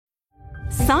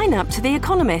Sign up to The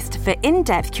Economist for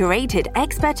in-depth curated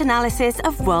expert analysis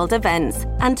of world events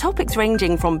and topics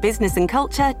ranging from business and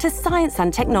culture to science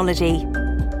and technology.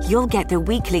 You'll get the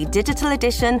weekly digital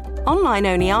edition,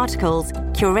 online-only articles,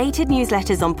 curated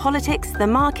newsletters on politics, the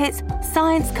markets,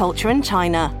 science, culture and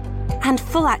China, and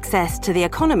full access to The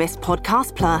Economist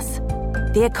Podcast Plus.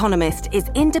 The Economist is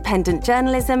independent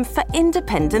journalism for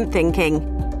independent thinking.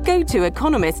 Go to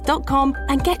economist.com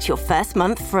and get your first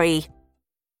month free.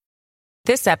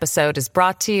 This episode is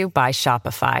brought to you by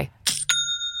Shopify.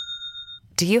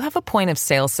 Do you have a point of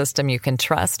sale system you can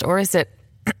trust, or is it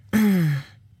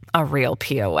a real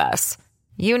POS?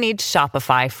 You need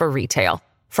Shopify for retail.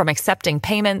 From accepting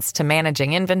payments to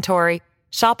managing inventory,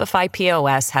 Shopify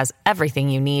POS has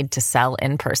everything you need to sell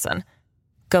in person.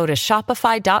 Go to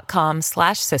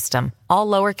shopify.com/system, all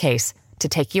lowercase, to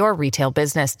take your retail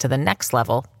business to the next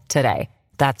level today.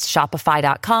 That's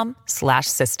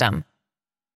shopify.com/system.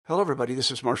 Hello, everybody.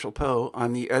 This is Marshall Poe.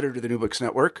 I'm the editor of the New Books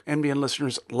Network. NBN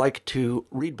listeners like to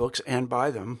read books and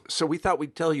buy them. So we thought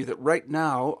we'd tell you that right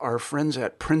now, our friends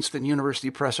at Princeton University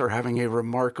Press are having a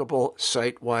remarkable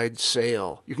site-wide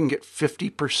sale. You can get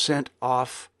 50%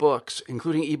 off books,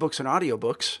 including ebooks and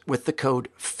audiobooks, with the code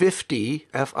 50,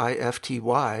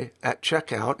 F-I-F-T-Y, at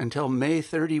checkout until May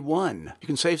 31. You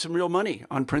can save some real money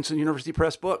on Princeton University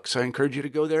Press books. I encourage you to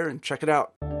go there and check it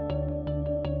out.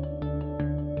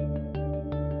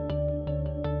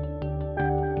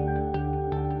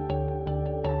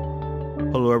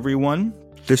 Hello, everyone.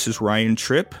 This is Ryan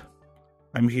Tripp.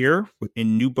 I'm here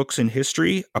in New Books in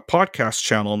History, a podcast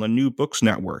channel on the New Books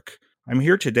Network. I'm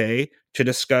here today to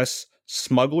discuss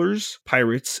Smugglers,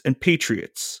 Pirates, and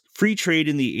Patriots, Free Trade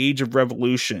in the Age of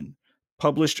Revolution,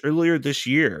 published earlier this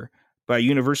year by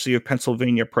University of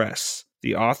Pennsylvania Press.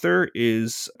 The author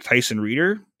is Tyson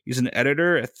Reeder. He's an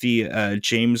editor at the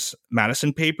James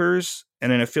Madison Papers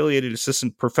and an affiliated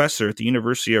assistant professor at the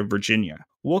University of Virginia.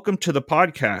 Welcome to the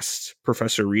podcast,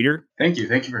 Professor Reeder. Thank you.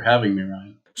 Thank you for having me,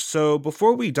 Ryan. So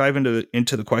before we dive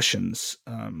into the questions,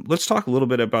 let's talk a little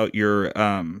bit about your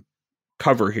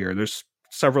cover here. There's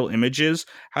several images.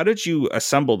 How did you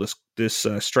assemble this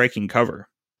striking cover?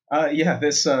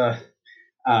 This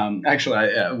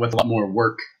actually with a lot more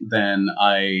work than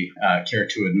I care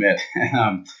to admit.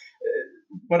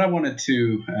 What I wanted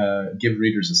to give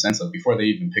readers a sense of before they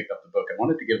even picked up the book, I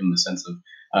wanted to give them a sense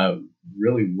of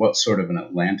really what sort of an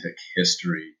Atlantic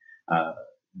history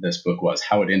this book was,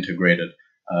 how it integrated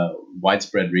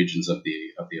widespread regions of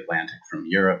the Atlantic, from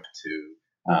Europe to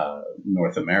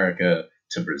North America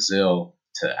to Brazil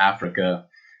to Africa,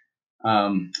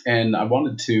 and I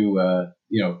wanted to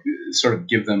sort of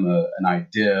give them an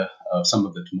idea of some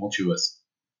of the tumultuous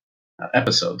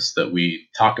episodes that we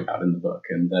talk about in the book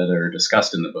and that are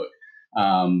discussed in the book.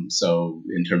 So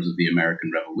in terms of the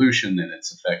American Revolution and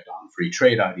its effect on free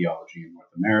trade ideology in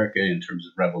North America, in terms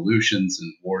of revolutions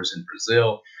and wars in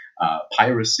Brazil,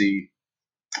 piracy,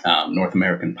 North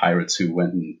American pirates who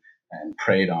went and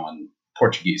preyed on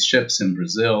Portuguese ships in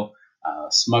Brazil,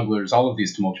 smugglers, all of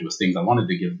these tumultuous things. I wanted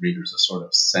to give readers a sort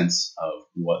of sense of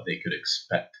what they could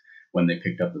expect when they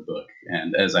picked up the book.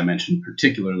 And as I mentioned,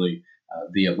 particularly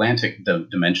the Atlantic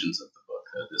dimensions of the book.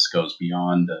 This goes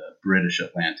beyond British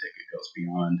Atlantic. It goes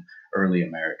beyond early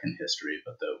American history,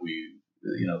 but that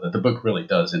the book really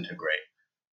does integrate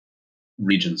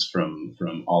regions from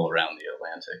all around the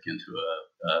Atlantic into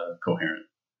a coherent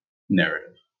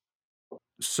narrative.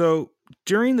 So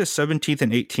during the 17th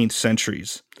and 18th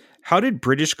centuries, how did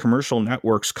British commercial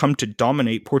networks come to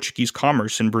dominate Portuguese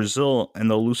commerce in Brazil and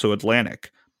the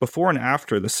Luso-Atlantic, before and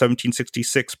after the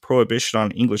 1766 prohibition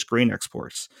on English grain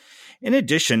exports? In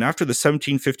addition, after the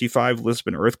 1755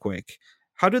 Lisbon earthquake,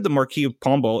 how did the Marquis of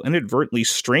Pombal inadvertently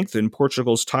strengthen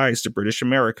Portugal's ties to British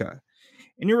America?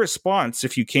 In your response,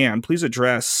 if you can, please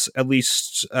address at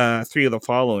least three of the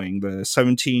following: the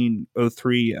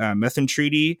 1703 Methuen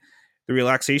Treaty, the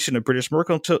relaxation of British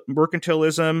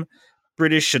mercantilism,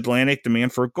 British Atlantic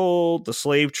demand for gold, the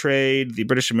slave trade, the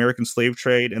British-American slave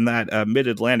trade, and that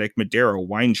mid-Atlantic Madeira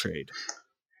wine trade.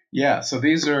 Yeah, so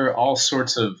these are all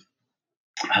sorts of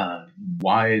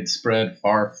widespread,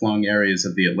 far-flung areas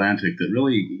of the Atlantic that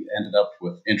really ended up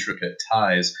with intricate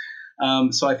ties.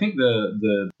 So I think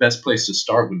the best place to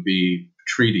start would be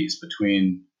treaties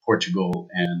between Portugal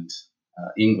and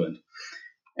England.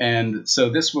 And so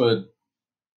this would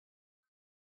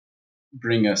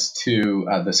bring us to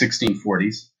the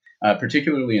 1640s,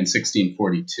 particularly in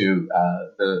 1642.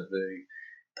 The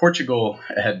Portugal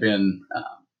had been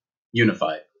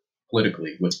unified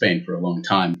politically with Spain for a long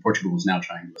time. Portugal was now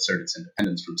trying to assert its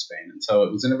independence from Spain, and so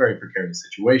it was in a very precarious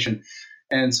situation.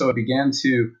 And so it began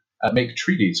to make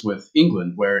treaties with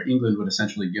England, where England would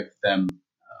essentially give them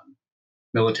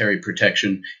military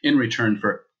protection in return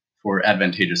for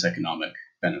advantageous economic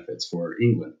benefits for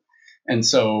England. And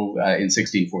so in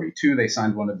 1642, they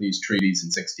signed one of these treaties. In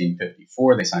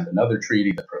 1654, they signed another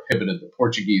treaty that prohibited the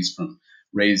Portuguese from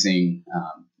raising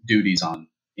duties on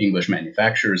English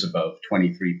manufacturers above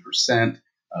 23%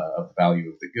 of the value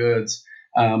of the goods.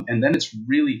 And then it's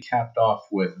really capped off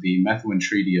with the Methuen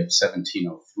Treaty of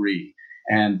 1703.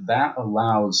 And that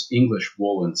allows English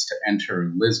woolens to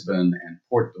enter Lisbon and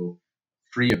Porto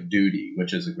free of duty,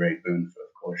 which is a great boon,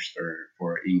 of course,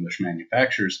 for English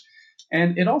manufacturers.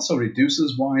 And it also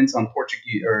reduces wines on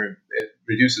Portuguese, or it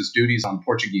reduces duties on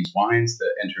Portuguese wines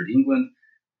that entered England.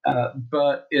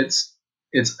 But it's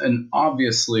an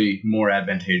obviously more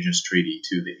advantageous treaty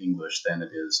to the English than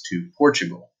it is to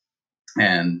Portugal,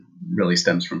 and really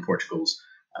stems from Portugal's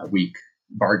weak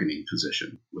bargaining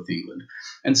position with England.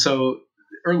 And so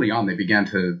early on, they began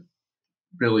to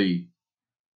really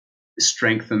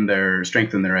strengthen their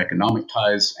economic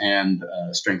ties and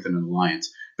strengthen an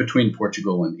alliance between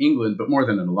Portugal and England. But more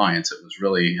than an alliance, it was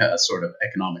really a sort of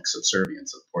economic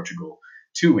subservience of Portugal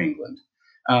to England.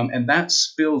 And that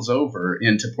spills over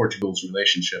into Portugal's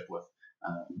relationship with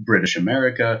British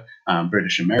America.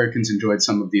 British Americans enjoyed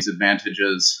some of these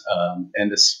advantages,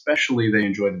 and especially they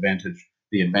enjoyed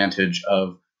the advantage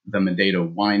of the Madeira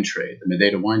wine trade. The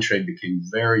Madeira wine trade became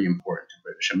very important to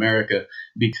British America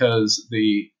because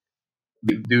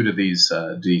due to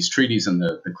these treaties and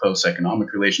the close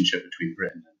economic relationship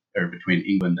between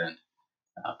England and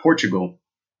Portugal,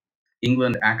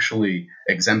 England actually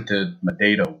exempted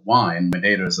Madeira wine.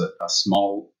 Madeira is a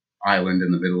small island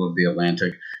in the middle of the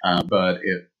Atlantic, but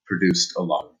it produced a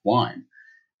lot of wine.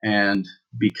 And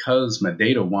because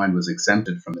Madeira wine was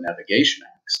exempted from the Navigation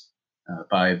Acts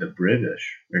by the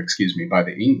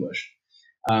English,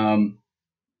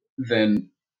 then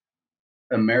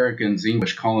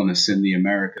English colonists in the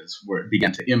Americas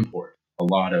began to import a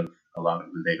lot of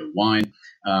Madeira wine.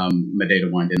 Madeira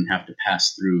wine didn't have to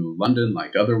pass through London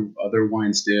like other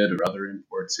wines did, or other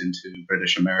imports into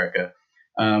British America.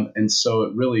 And so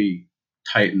it really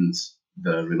tightens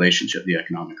the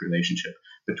economic relationship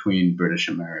between British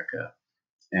America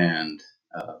and,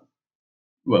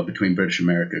 between British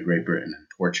America, Great Britain, and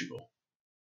Portugal.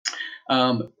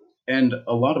 And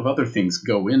a lot of other things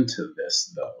go into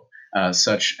this, though,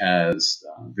 such as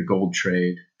the gold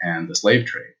trade and the slave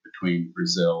trade between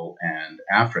Brazil and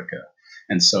Africa.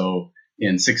 And so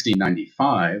in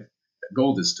 1695,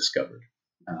 gold is discovered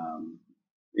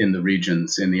in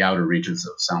the outer regions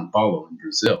of Sao Paulo in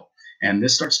Brazil. And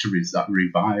this starts to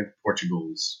revive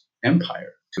Portugal's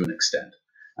empire to an extent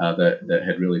that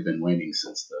had really been waning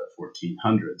since the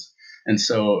 1400s. And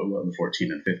so, the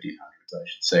 14 and 1500s, I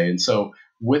should say. And so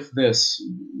with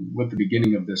the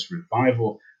beginning of this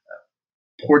revival,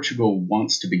 Portugal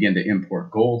wants to begin to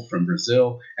import gold from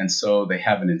Brazil, and so they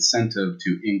have an incentive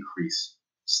to increase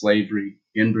slavery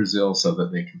in Brazil so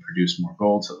that they can produce more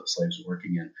gold, so the slaves are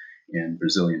working in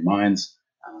Brazilian mines,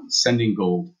 sending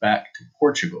gold back to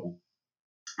Portugal.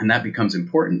 And that becomes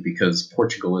important because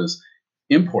Portugal is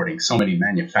importing so many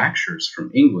manufacturers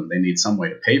from England. They need some way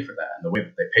to pay for that, and the way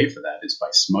that they pay for that is by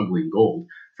smuggling gold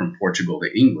from Portugal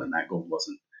to England. That gold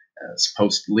wasn't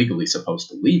legally supposed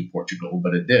to leave Portugal,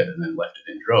 but it did, and then left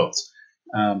it in droves.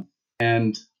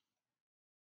 And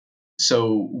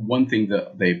so one thing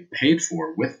that they paid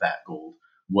for with that gold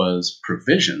was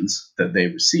provisions that they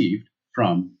received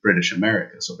from British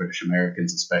America. So British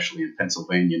Americans, especially in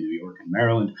Pennsylvania, New York, and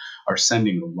Maryland, are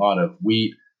sending a lot of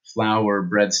wheat, flour,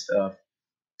 breadstuff,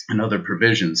 and other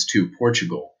provisions to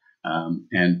Portugal.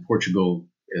 And Portugal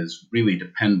is really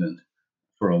dependent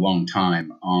for a long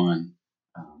time on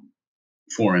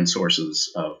foreign sources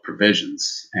of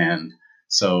provisions. And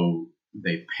so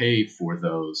they pay for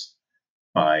those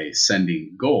by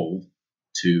sending gold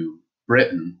to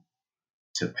Britain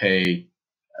to pay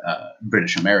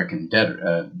British American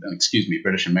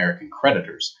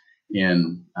creditors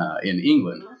in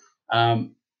England.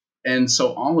 And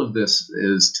so all of this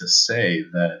is to say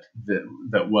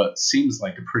that what seems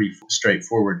like a pretty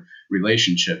straightforward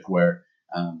relationship where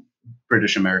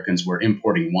British Americans were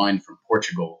importing wine from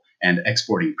Portugal and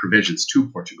exporting provisions to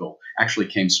Portugal actually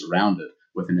came surrounded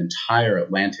with an entire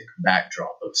Atlantic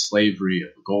backdrop of slavery, of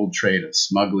the gold trade, of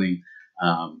smuggling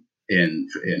in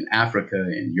Africa,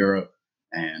 in Europe,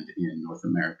 and in North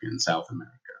America and South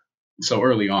America. So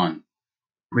early on,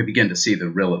 we begin to see the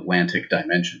real Atlantic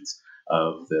dimensions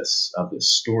of this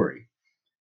story.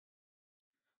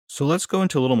 So let's go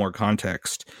into a little more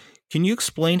context. Can you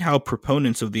explain how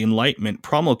proponents of the Enlightenment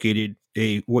promulgated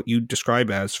what you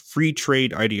describe as free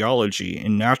trade ideology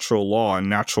in natural law and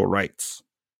natural rights?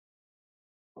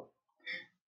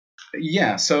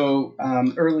 Yeah, so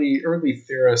early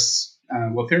theorists,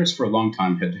 theorists for a long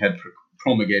time had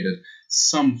promulgated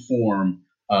some form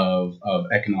of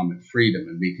economic freedom,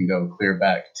 and we can go clear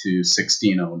back to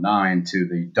 1609 to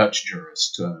the Dutch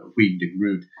jurist Huyghe de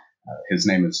Groot. His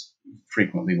name is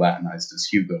frequently Latinized as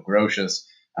Hugo Grotius.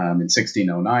 In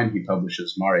 1609, he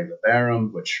publishes Mare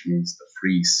Liberum, which means the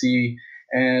free sea,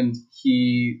 and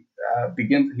he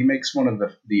makes one of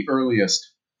the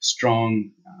earliest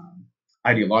strong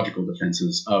ideological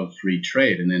defenses of free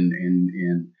trade. And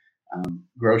in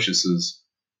Grotius's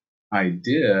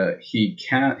idea, he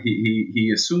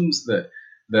assumes that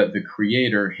the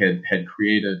creator had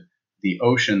created the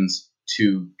oceans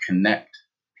to connect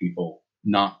people,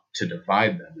 not to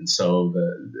divide them. And so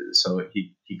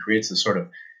he creates a sort of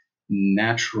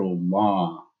natural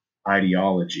law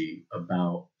ideology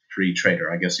about free trade,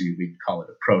 or I guess we'd call it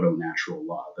a proto-natural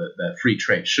law, that free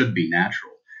trade should be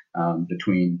natural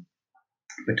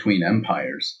between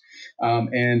empires.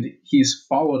 And he's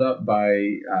followed up by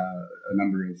a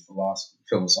number of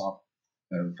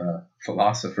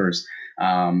philosophers,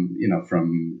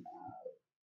 from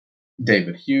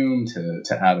David Hume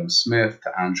to Adam Smith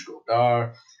to Ange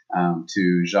Godard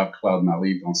to Jacques-Claude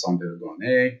Marie Vincent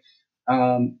Delaunay,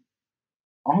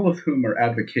 all of whom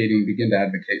begin to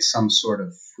advocate some sort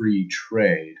of free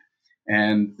trade.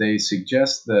 And they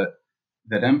suggest that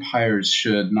empires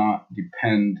should not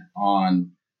depend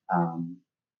on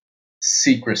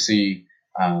secrecy,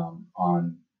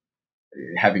 on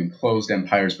having closed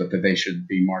empires, but that they should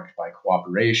be marked by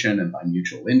cooperation and by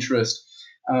mutual interest.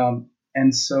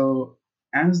 And so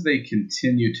as they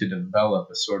continue to develop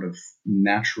a sort of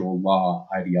natural law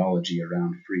ideology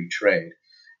around free trade,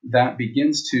 that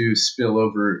begins to spill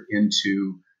over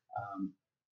into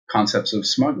concepts of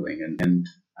smuggling and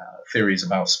theories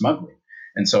about smuggling.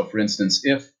 And so, for instance,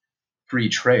 if free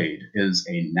trade is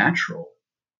a natural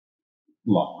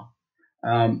law,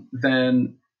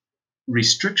 then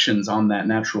restrictions on that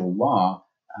natural law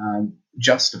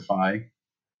justify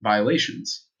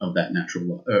violations of that natural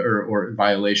law, or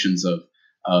violations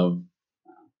of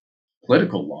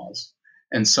political laws.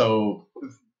 And so,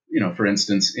 for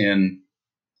instance,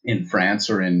 in France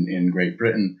or in Great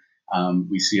Britain,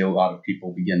 we see a lot of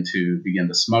people begin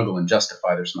to smuggle and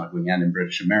justify their smuggling, and in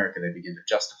British America, they begin to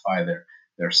justify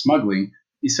their smuggling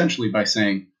essentially by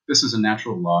saying this is a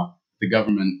natural law. The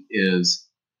government is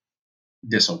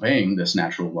disobeying this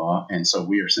natural law, and so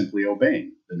we are simply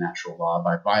obeying the natural law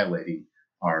by violating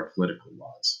our political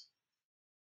laws.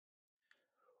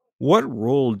 What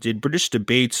role did British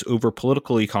debates over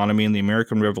political economy in the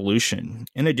American Revolution,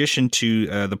 in addition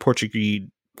to the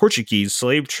Portuguese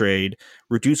slave trade,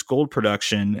 reduced gold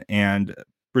production, and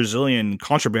Brazilian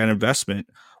contraband investment,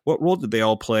 what role did they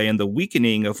all play in the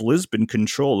weakening of Lisbon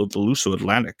control of the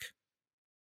Luso-Atlantic?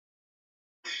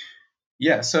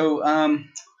 Yeah, so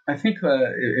I think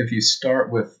if you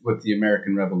start with the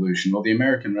American Revolution, well, the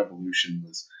American Revolution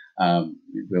was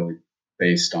really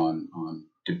based on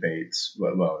debates.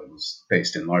 Well, it was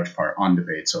based in large part on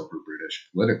debates over British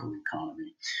political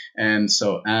economy. And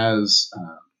so as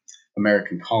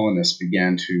American colonists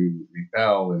began to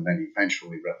rebel and then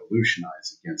eventually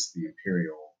revolutionize against the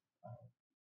imperial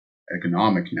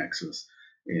economic nexus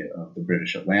of the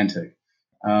British Atlantic,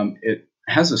 it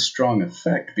has a strong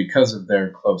effect because of their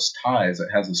close ties. It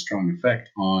has a strong effect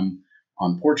on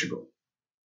Portugal.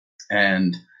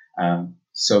 And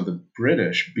so the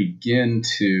British begin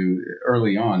to,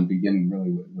 early on, beginning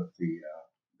really with the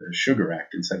Sugar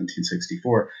Act in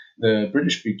 1764, the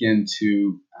British begin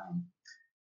to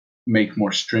make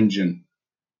more stringent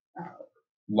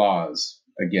laws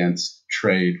against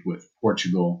trade with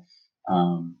Portugal,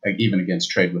 even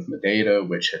against trade with Madeira,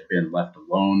 which had been left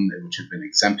alone, which had been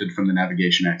exempted from the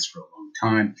Navigation Acts for a long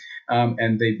time.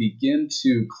 And they begin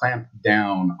to clamp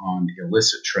down on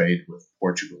illicit trade with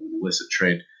Portugal, and illicit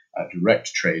trade,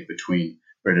 direct trade between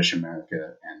British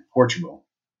America and Portugal.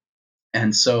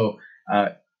 And so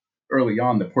early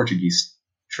on, the Portuguese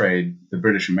trade, the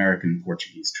British American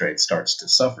Portuguese trade, starts to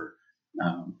suffer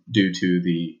due to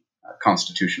the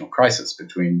constitutional crisis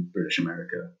between British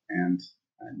America and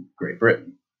Great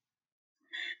Britain.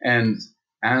 And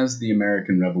as the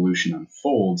American Revolution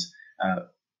unfolds,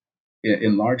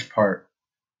 in large part,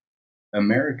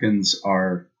 Americans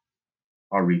are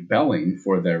rebelling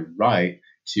for their right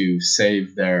to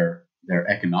save their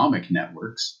economic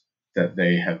networks that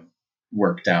they have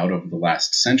worked out over the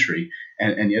last century,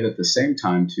 and yet at the same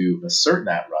time, to assert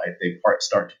that right, they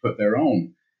start to put their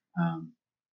own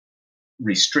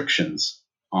restrictions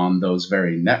on those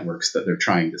very networks that they're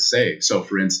trying to save. So,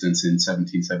 for instance, in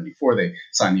 1774, they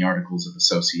signed the Articles of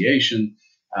Association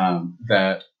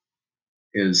that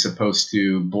is supposed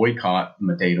to boycott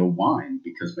Madeira wine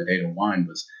because Madeira wine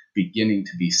was beginning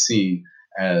to be seen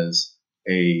as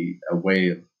a way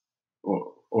of,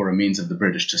 or a means of the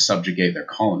British to subjugate their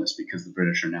colonists, because the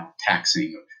British are now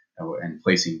taxing and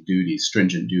placing duties,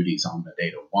 stringent duties on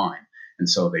Madeira wine. And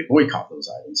so they boycott those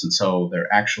items. And so they're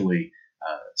actually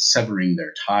severing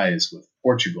their ties with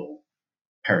Portugal,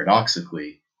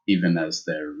 paradoxically, even as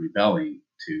they're rebelling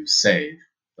to save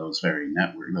those very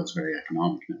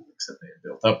economic networks that they had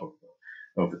built up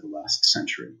over the last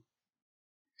century.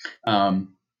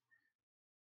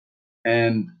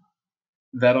 And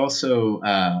that also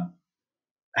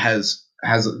has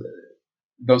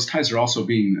those ties are also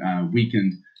being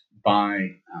weakened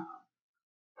by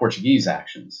Portuguese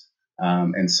actions.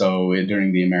 And so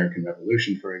during the American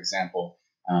Revolution, for example,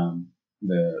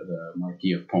 the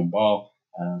Marquis of Pombal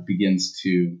begins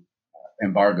to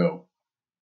embargo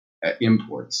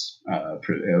imports of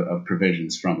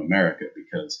provisions from America,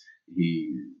 because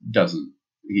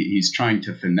he's trying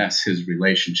to finesse his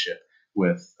relationship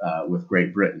with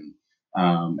Great Britain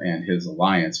and his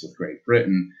alliance with Great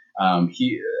Britain.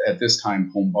 At this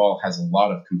time, Pombal has a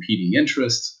lot of competing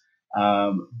interests,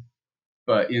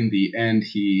 but in the end,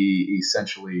 he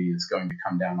essentially is going to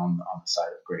come down on the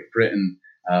side of Great Britain.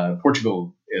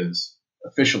 Portugal is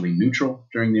officially neutral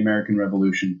during the American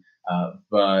Revolution,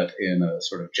 but in a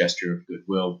sort of gesture of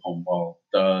goodwill,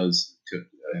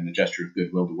 in a gesture of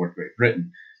goodwill toward Great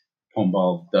Britain,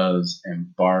 Pombal does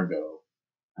embargo.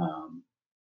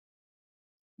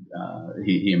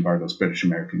 He embargoes British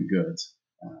American goods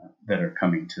that are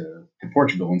coming to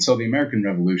Portugal, and so the American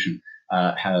Revolution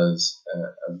has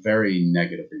a very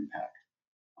negative impact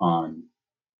on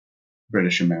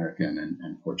British American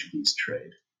and Portuguese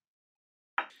trade.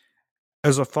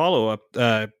 As a follow-up,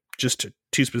 just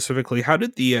to specifically, how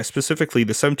did specifically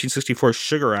the 1764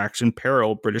 Sugar Act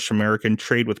imperil British American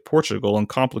trade with Portugal and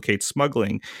complicate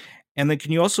smuggling? And then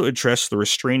can you also address the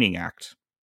Restraining Act?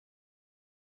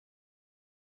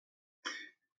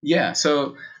 Yeah,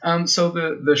 so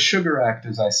the Sugar Act,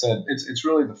 as I said, it's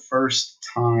really the first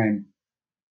time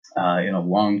in a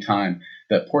long time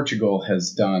that Portugal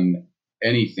has done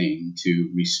anything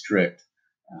to restrict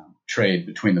trade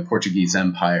between the Portuguese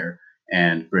Empire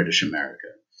and British America.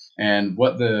 And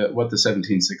what the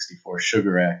 1764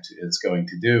 Sugar Act is going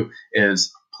to do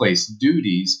is place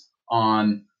duties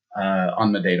on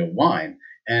Madeira wine,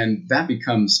 and that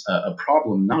becomes a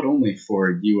problem not only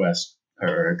for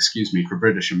for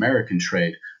British American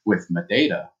trade with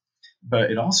Madeira, but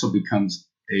it also becomes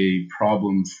a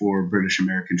problem for British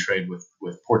American trade with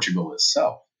Portugal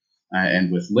itself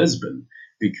and with Lisbon,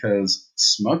 because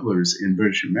smugglers in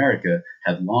British America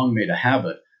had long made a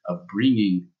habit of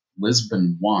bringing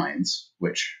Lisbon wines,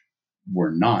 which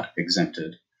were not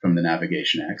exempted from the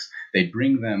Navigation Acts. They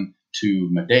bring them to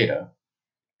Madeira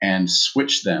and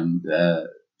switch them they'd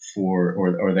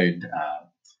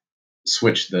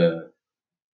switch the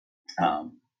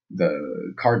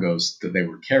cargoes that they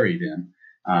were carried in,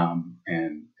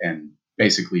 and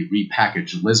basically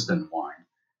repackage Lisbon wine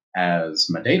as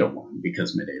Madeira wine,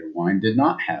 because Madeira wine did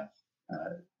not have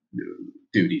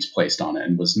duties placed on it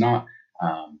and was not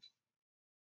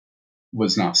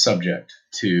subject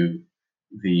to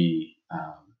the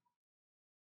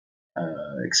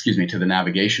to the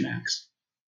Navigation Acts.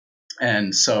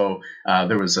 And so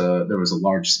there was a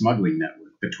large smuggling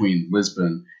network between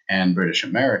Lisbon and British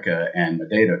America, and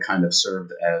Madeira kind of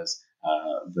served as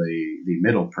the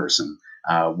middle person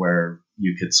where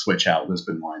you could switch out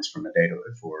Lisbon wines for Madeira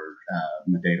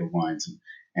wines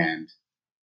and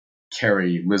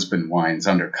carry Lisbon wines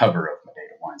under cover of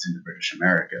Madeira wines into British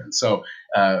America. And so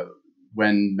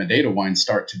when Madeira wines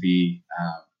start to be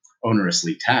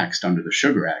onerously taxed under the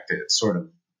Sugar Act, it sort of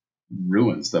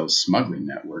ruins those smuggling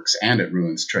networks, and it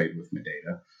ruins trade with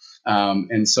Madeira.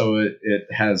 And so it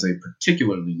has a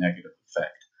particularly negative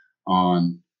effect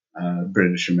on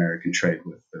British American trade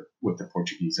with the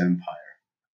Portuguese Empire.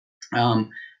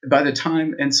 By the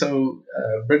time, and so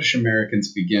British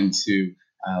Americans begin to,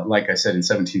 like I said, in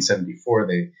 1774,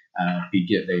 they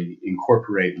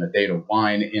incorporate Madeira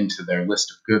wine into their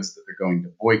list of goods that they're going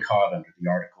to boycott under the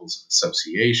Articles of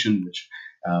Association, which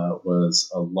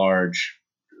was a large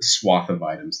swath of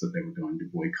items that they were going to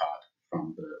boycott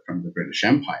from the British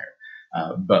Empire.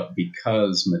 But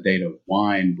because Madeira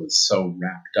wine was so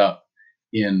wrapped up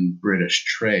in British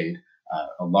trade,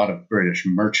 a lot of British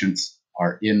merchants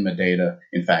are in Madeira.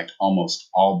 In fact, almost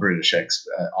all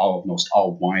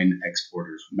wine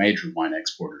exporters, major wine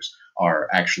exporters, are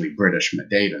actually British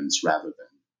Madeirans rather than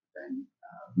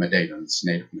Madeirans,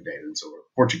 native Madeirans, or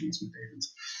Portuguese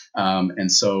Madeirans. And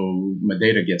so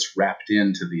Madeira gets wrapped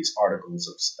into these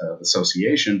Articles of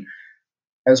Association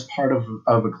as part of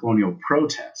a colonial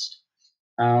protest.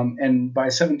 And by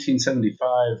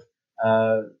 1775,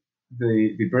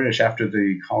 the British, after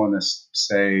the colonists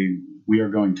say, we are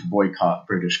going to boycott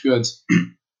British goods,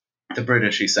 the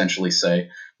British essentially say,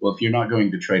 well, if you're not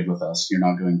going to trade with us, you're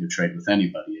not going to trade with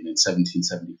anybody. And in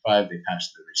 1775, they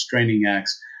passed the Restraining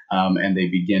Acts, and they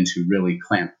begin to really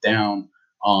clamp down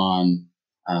on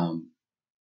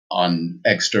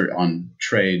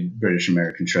trade, British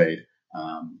American trade,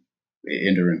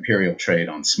 inter-imperial trade,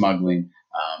 on smuggling.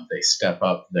 They step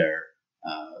up their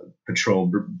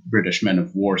patrol. British men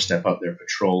of war step up their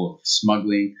patrol of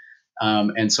smuggling.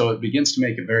 And so it begins to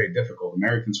make it very difficult.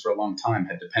 Americans for a long time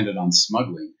had depended on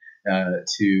smuggling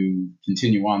to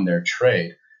continue on their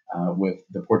trade with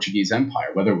the Portuguese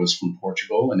Empire, whether it was from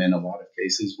Portugal and in a lot of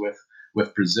cases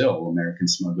with Brazil. American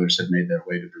smugglers had made their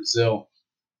way to Brazil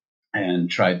and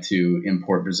tried to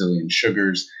import Brazilian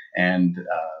sugars and,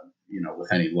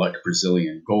 with any luck,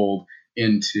 Brazilian gold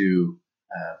into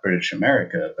British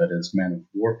America. But as men of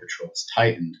war patrols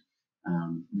tightened,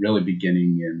 really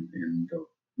beginning in the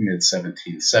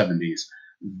mid-1770s,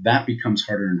 that becomes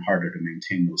harder and harder to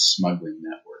maintain those smuggling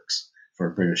networks for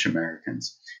British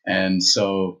Americans. And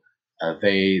so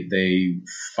they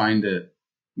find it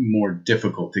more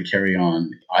difficult to carry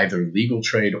on either legal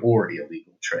trade or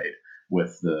illegal trade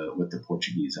with the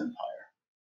Portuguese Empire.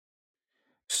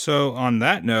 So on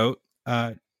that note,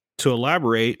 to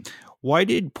elaborate, why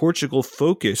did Portugal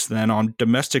focus then on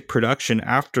domestic production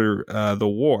after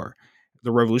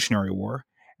the Revolutionary War?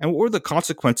 And what were the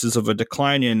consequences of a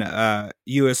decline in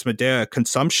U.S. Madeira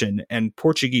consumption and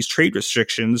Portuguese trade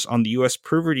restrictions on the U.S.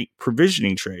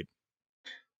 provisioning trade?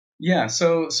 Yeah,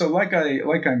 so like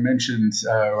I mentioned,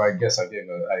 or I guess I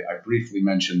briefly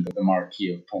mentioned the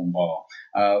Marquis of Pombal.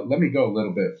 Let me go a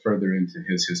little bit further into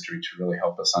his history to really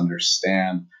help us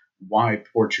understand why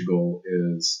Portugal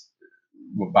is,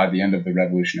 by the end of the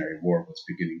Revolutionary War, was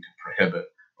beginning to prohibit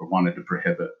or wanted to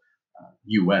prohibit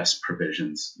U.S.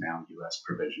 provisions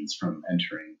from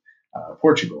entering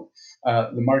Portugal.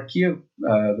 The Marquis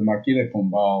de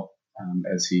Pombal,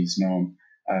 as he's known,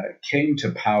 came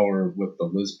to power with the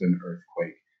Lisbon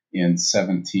earthquake in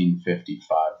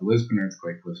 1755. The Lisbon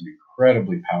earthquake was an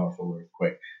incredibly powerful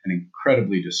earthquake, an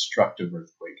incredibly destructive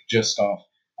earthquake, just off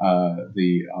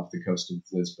the coast of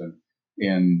Lisbon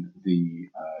in the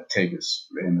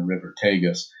river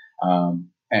Tagus,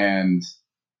 and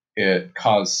it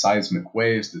caused seismic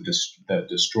waves that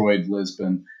destroyed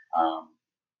Lisbon.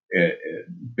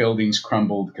 Buildings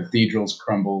crumbled, cathedrals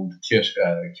crumbled,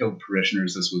 killed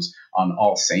parishioners. This was on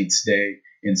All Saints' Day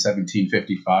in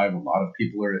 1755. A lot of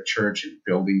people are at church, and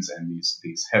buildings and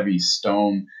these heavy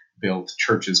stone-built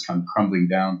churches come crumbling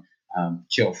down,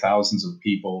 kill thousands of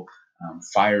people.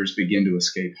 Fires begin to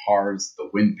escape hearths. The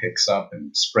wind picks up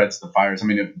and spreads the fires. I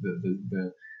mean,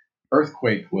 the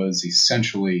earthquake was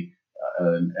essentially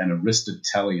an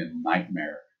Aristotelian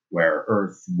nightmare, where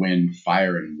earth, wind,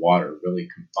 fire, and water really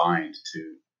combined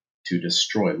to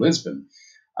destroy Lisbon.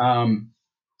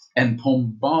 And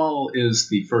Pombal is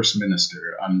the first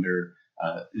minister under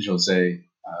Dom José,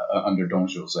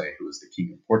 who was the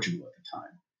king of Portugal at the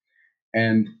time.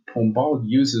 And Pombal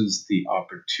uses the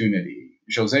opportunity.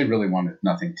 José really wanted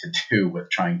nothing to do with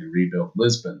trying to rebuild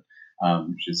Lisbon.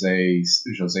 José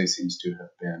seems to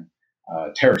have been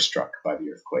terror-struck by the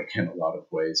earthquake in a lot of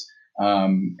ways.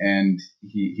 And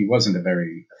he wasn't a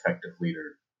very effective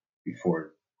leader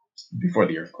before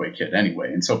the earthquake hit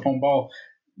anyway. And so Pombal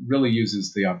really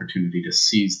uses the opportunity to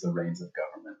seize the reins of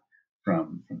government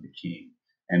from the king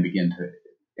and begin to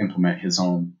implement his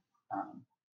own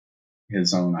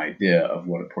idea of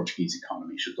what a Portuguese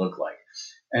economy should look like.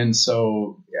 And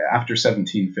so after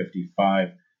 1755,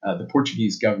 the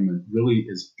Portuguese government really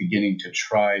is beginning to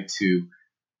try to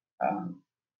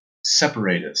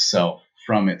separate itself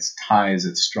from its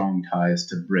strong ties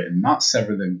to Britain, not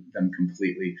sever them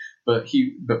completely, but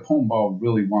Pombal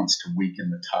really wants to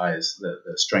weaken the ties,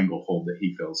 the stranglehold that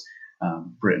he feels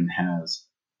Britain has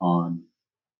on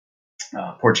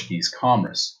Portuguese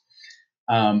commerce.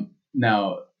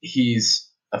 Now, he's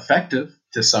effective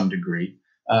to some degree,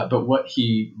 but what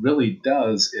he really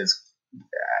does is,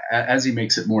 as he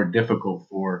makes it more difficult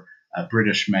for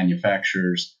British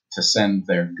manufacturers to send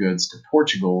their goods to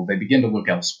Portugal, they begin to look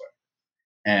elsewhere.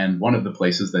 And one of the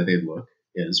places that they look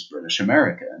is British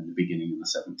America. In the beginning of the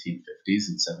 1750s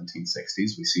and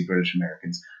 1760s, we see British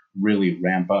Americans really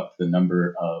ramp up the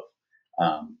number of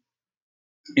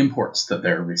imports that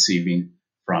they're receiving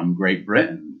from Great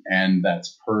Britain. And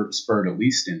that's spurred, at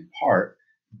least in part,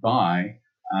 by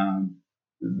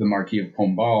the Marquis of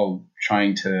Pombal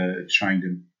trying to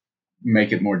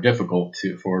make it more difficult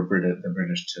for the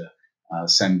British to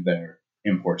send their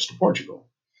imports to Portugal.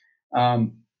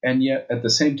 And yet, at the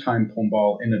same time,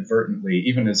 Pombal inadvertently,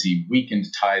 even as he weakened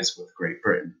ties with Great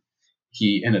Britain,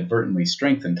 he inadvertently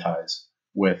strengthened ties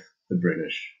with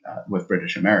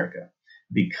British America,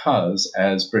 because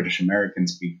as British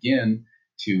Americans begin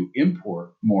to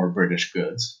import more British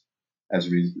goods,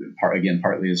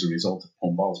 partly as a result of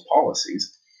Pombal's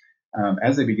policies,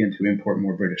 as they begin to import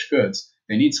more British goods,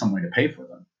 they need some way to pay for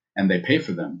them, and they pay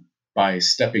for them by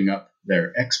stepping up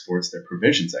their exports, their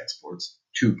provisions exports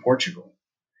to Portugal.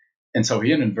 And so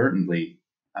he inadvertently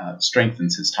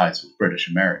strengthens his ties with British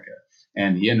America,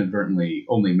 and he inadvertently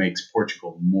only makes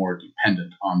Portugal more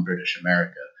dependent on British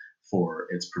America for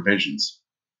its provisions.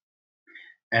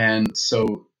 And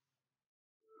so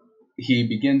he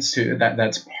begins to,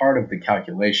 that's part of the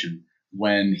calculation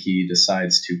when he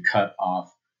decides to cut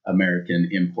off American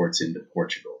imports into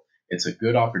Portugal. It's a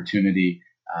good opportunity.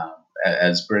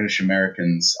 As British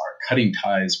Americans are cutting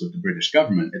ties with the British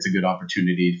government, it's a good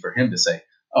opportunity for him to say,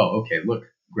 oh, okay, look,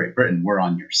 Great Britain, we're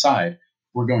on your side.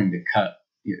 We're going to cut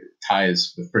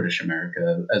ties with British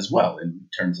America as well in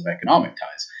terms of economic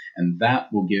ties. And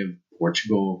that will give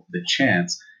Portugal the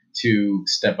chance to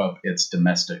step up its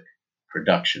domestic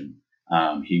production.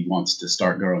 He wants to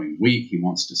start growing wheat. He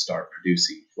wants to start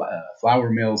producing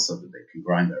flour mills so that they can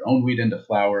grind their own wheat into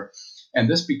flour. And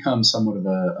this becomes somewhat of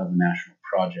a national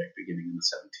project beginning in the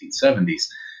 1770s.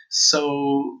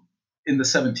 So in the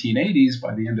 1780s,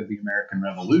 by the end of the American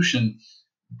Revolution,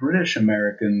 British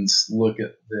Americans look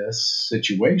at this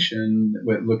situation,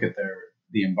 look at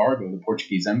the embargo, the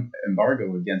Portuguese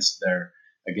embargo against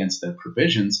their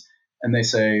provisions, and they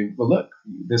say, well, look,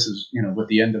 this is, with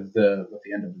the end of the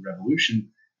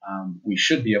revolution, we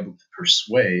should be able to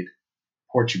persuade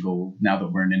Portugal, now that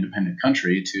we're an independent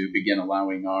country, to begin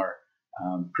allowing our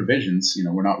provisions.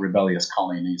 We're not rebellious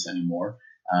colonies anymore.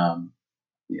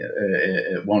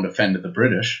 It won't offend the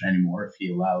British anymore if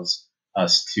he allows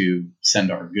us to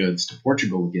send our goods to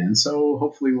Portugal again. So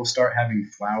hopefully we'll start having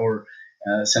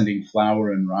sending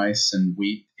flour and rice and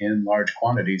wheat in large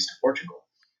quantities to Portugal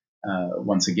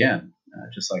once again,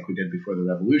 just like we did before the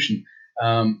revolution.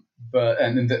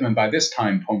 But by this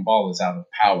time, Pombal is out of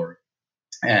power,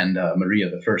 and Maria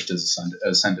I is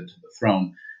ascended to the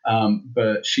throne.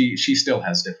 But she still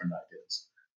has different ideas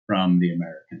from the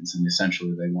Americans, and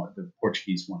essentially the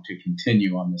Portuguese want to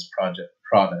continue on this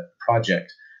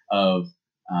project of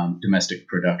domestic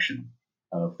production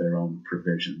of their own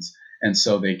provisions, and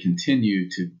so they continue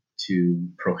to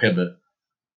prohibit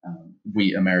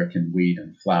American wheat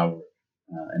and flour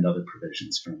and other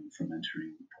provisions from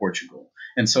entering Portugal.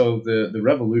 And so the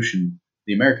revolution,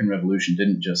 the American Revolution,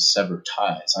 didn't just sever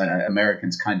ties.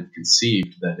 Americans kind of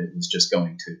conceived that it was just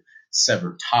going to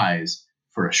sever ties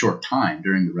for a short time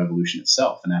during the revolution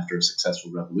itself. And after a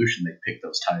successful revolution, they picked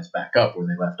those ties back up where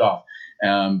they left off.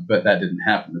 But that didn't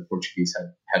happen. The Portuguese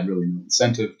had really no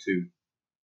incentive to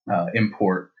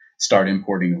start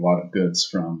importing a lot of goods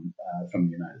from the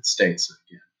United States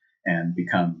again, and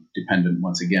become dependent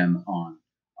once again on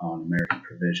American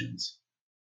provisions.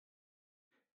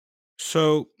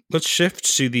 So let's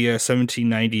shift to the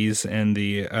 1790s and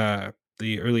the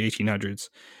early 1800s.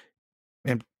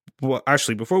 And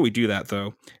actually, before we do that,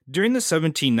 though, during the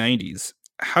 1790s,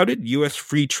 how did U.S.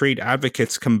 free trade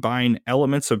advocates combine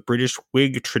elements of British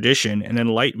Whig tradition and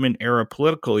Enlightenment-era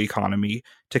political economy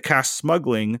to cast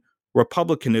smuggling,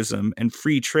 republicanism, and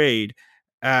free trade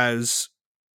as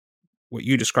what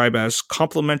you describe as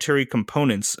complementary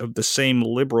components of the same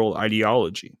liberal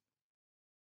ideology?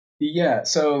 Yeah,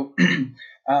 so in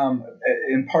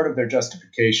part of their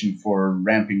justification for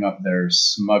ramping up their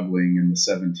smuggling in the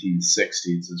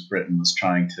 1760s, as Britain was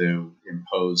trying to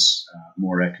impose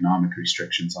more economic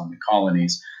restrictions on the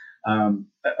colonies,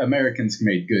 Americans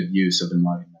made good use of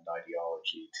Enlightenment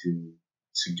ideology to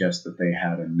suggest that they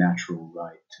had a natural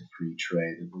right to free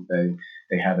trade.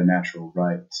 They had a natural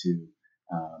right to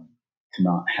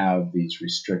not have these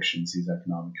restrictions, these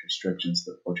economic restrictions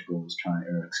that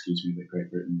that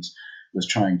Great Britain was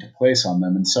trying to place on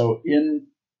them. And so in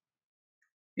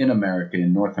America,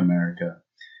 in North America,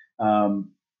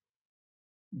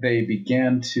 they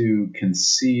began to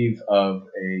conceive of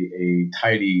a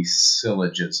tidy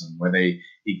syllogism where they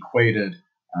equated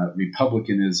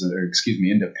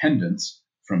independence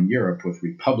from Europe with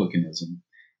republicanism,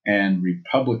 and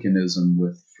republicanism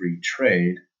with free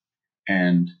trade,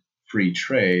 and free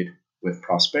trade with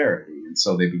prosperity. And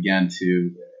so they began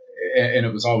to, and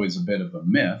it was always a bit of a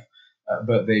myth,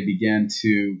 but they began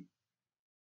to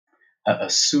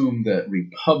assume that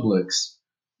republics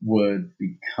would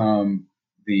become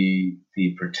the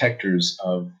protectors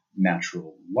of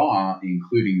natural law,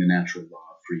 including the natural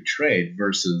law of free trade,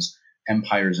 versus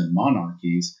empires and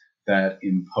monarchies that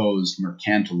imposed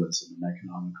mercantilism and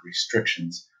economic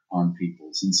restrictions on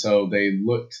peoples. And so they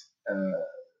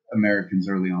Americans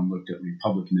early on looked at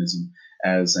republicanism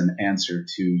as an answer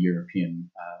to European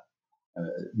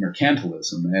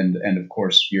mercantilism. And of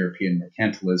course, European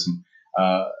mercantilism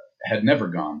had never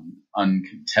gone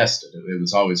uncontested. It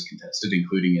was always contested,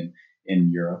 including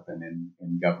in Europe and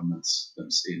in governments,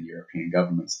 in European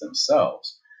governments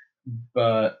themselves.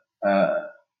 But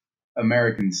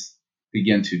Americans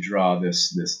begin to draw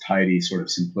this tidy sort of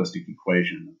simplistic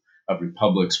equation of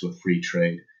republics with free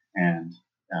trade and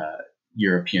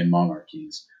European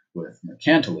monarchies with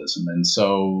mercantilism. And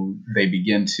so they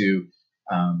begin to,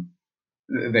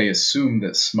 they assume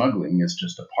that smuggling is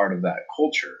just a part of that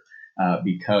culture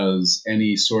because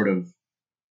any sort of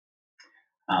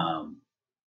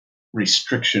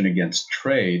restriction against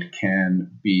trade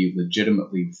can be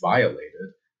legitimately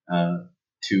violated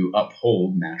to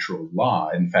uphold natural law.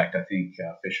 In fact, I think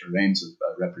Fisher Ames, a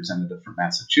representative from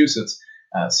Massachusetts,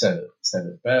 said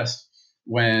it best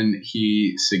when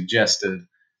he suggested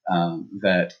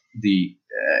that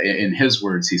in his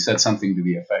words, he said something to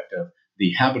the effect of,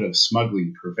 "The habit of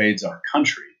smuggling pervades our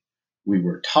country. We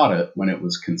were taught it when it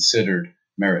was considered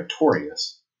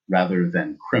meritorious rather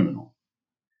than criminal,"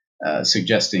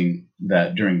 suggesting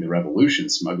that during the Revolution,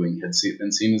 smuggling had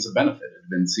been seen as a benefit. It had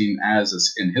been seen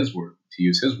as, in his word, to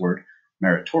use his word,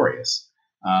 meritorious,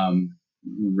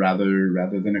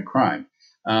 rather than a crime.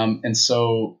 And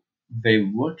so they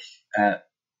look at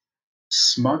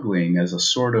smuggling as a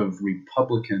sort of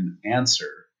Republican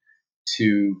answer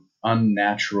to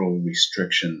unnatural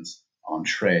restrictions on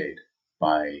trade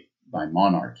by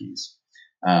monarchies.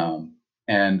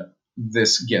 And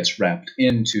this gets wrapped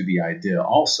into the idea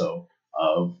also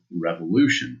of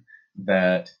revolution,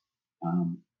 that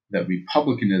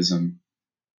republicanism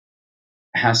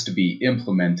has to be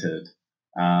implemented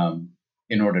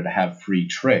in order to have free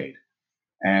trade.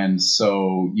 And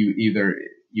so you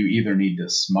either need to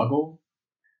smuggle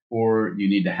or you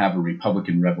need to have a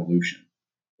Republican revolution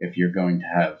if you're going to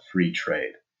have free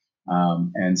trade.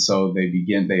 And so they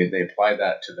apply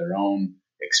that to their own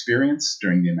experience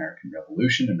during the American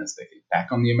Revolution. And as they think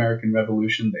back on the American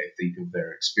Revolution, they think of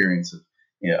their experience of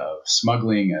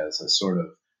smuggling as a sort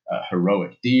of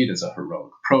heroic deed, as a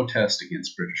heroic protest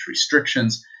against British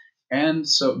restrictions. And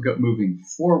so moving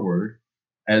forward,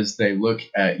 as they look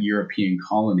at European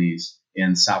colonies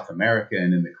in South America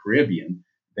and in the Caribbean,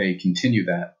 they continue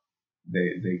that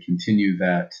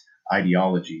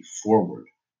ideology forward,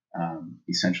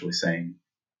 essentially saying,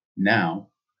 now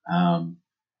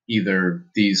either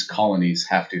these colonies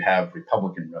have to have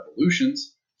Republican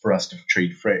revolutions for us to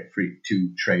trade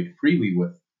freely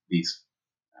with these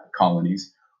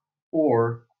colonies,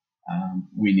 or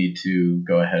we need to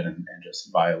go ahead and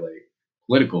just violate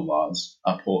political laws,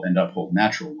 uphold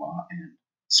natural law, and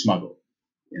smuggle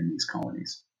in these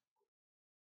colonies,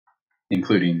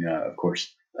 including, of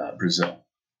course, Brazil.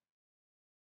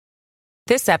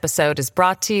 This episode is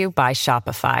brought to you by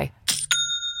Shopify.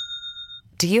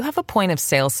 Do you have a point of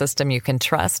sale system you can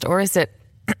trust, or is it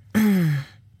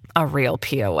a real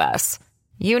POS?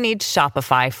 You need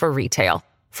Shopify for retail.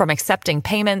 From accepting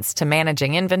payments to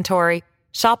managing inventory,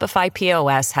 Shopify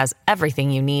POS has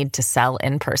everything you need to sell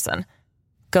in person.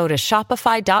 Go to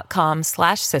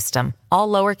shopify.com/system, all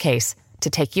lowercase, to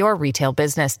take your retail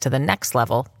business to the next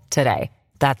level today.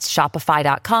 That's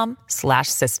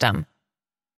shopify.com/system.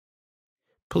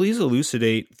 Please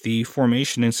elucidate the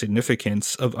formation and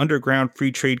significance of underground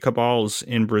free trade cabals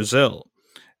in Brazil,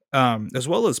 as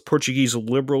well as Portuguese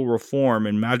liberal reform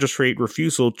and magistrate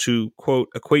refusal to, quote,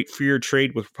 equate freer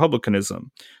trade with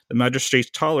republicanism. The magistrates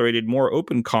tolerated more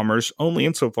open commerce only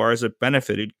insofar as it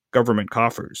benefited government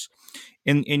coffers.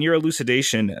 In your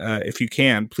elucidation, if you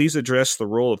can, please address the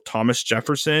role of Thomas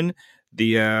Jefferson,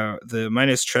 the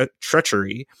Midas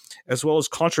treachery, as well as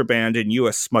contraband in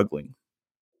U.S. smuggling.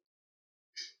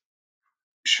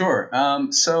 Sure.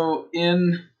 So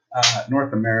in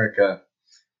North America,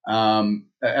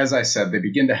 as I said, they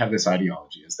begin to have this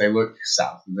ideology as they look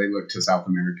south, and they look to South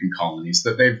American colonies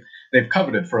that they've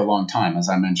coveted for a long time. As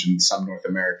I mentioned, some North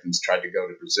Americans tried to go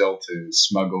to Brazil to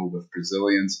smuggle with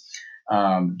Brazilians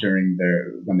when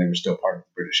they were still part of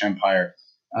the British Empire.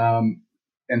 And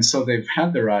so they've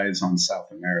had their eyes on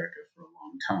South America for a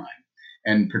long time,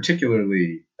 and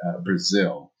particularly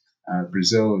Brazil.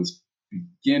 Brazil is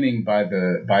beginning by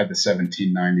the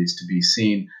 1790s to be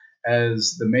seen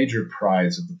as the major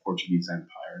prize of the Portuguese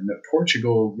Empire, and that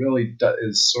Portugal really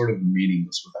is sort of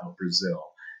meaningless without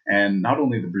Brazil. And not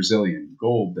only the Brazilian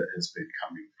gold that has been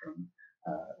coming from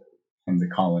the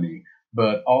colony,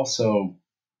 but also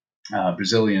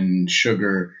Brazilian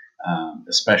sugar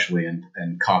especially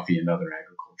in coffee and other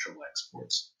agricultural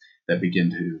exports that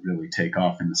begin to really take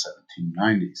off in the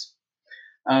 1790s.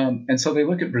 And so they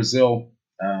look at Brazil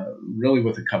really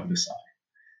with a covetous eye.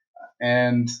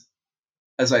 And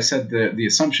as I said, the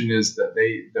assumption is that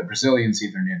the Brazilians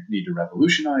either need to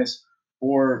revolutionize,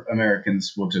 or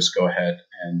Americans will just go ahead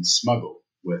and smuggle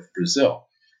with Brazil.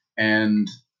 And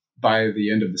by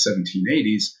the end of the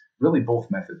 1780s, really both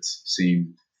methods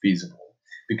seemed feasible,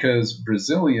 because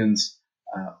Brazilians,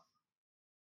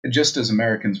 just as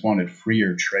Americans wanted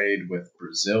freer trade with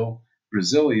Brazil,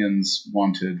 Brazilians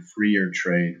wanted freer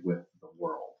trade with the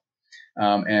world.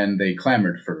 And they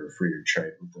clamored for freer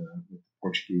trade with the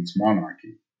Portuguese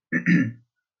monarchy.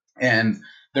 And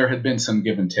there had been some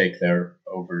give and take there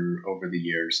over the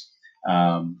years.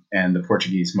 And the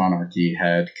Portuguese monarchy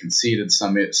had conceded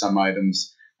some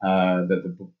items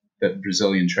that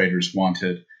Brazilian traders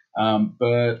wanted.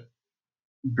 But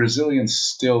Brazilians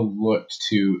still looked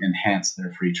to enhance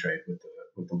their free trade with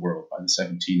the world by the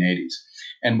 1780s.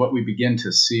 And what we begin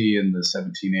to see in the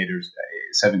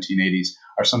 1780s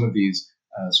are some of these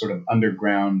sort of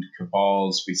underground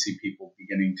cabals. We see people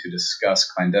beginning to discuss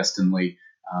clandestinely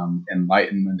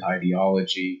Enlightenment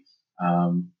ideology.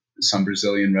 Some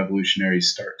Brazilian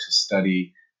revolutionaries start to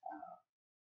study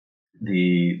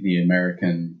the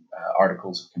American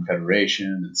Articles of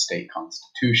Confederation and state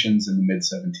constitutions in the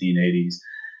mid-1780s.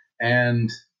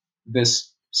 And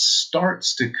this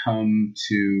starts to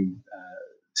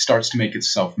make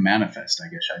itself manifest, I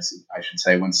guess I should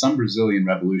say, when some Brazilian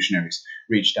revolutionaries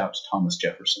reached out to Thomas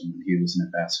Jefferson when he was an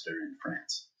ambassador in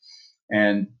France.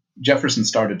 And Jefferson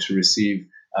started to receive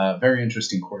very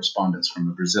interesting correspondence from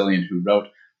a Brazilian who wrote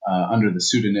under the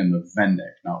pseudonym of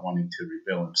Vendek, not wanting to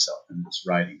reveal himself in his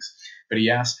writings. But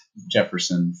he asked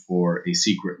Jefferson for a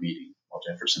secret meeting while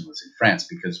Jefferson was in France,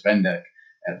 because Vendek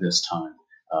at this time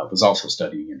was also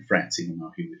studying in France, even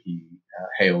though he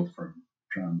hailed from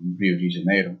Rio de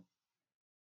Janeiro.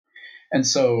 And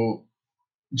so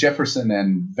Jefferson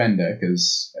and Vendek,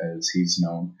 as he's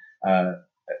known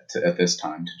at this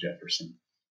time to Jefferson,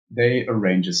 they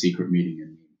arrange a secret meeting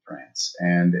in France.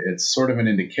 And it's sort of an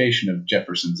indication of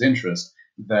Jefferson's interest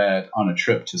that on a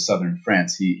trip to southern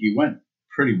France, he went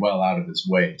pretty well out of his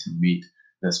way to meet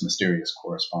this mysterious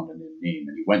correspondent in Nîmes.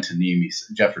 And he went to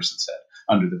Nîmes, Jefferson said,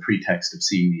 under the pretext of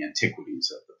seeing the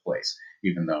antiquities of the place,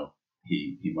 even though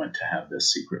he went to have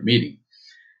this secret meeting.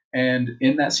 And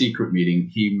in that secret meeting,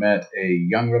 he met a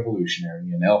young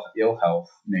revolutionary in ill health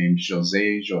named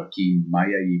José Joaquim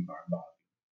Maia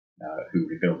Barbalho, who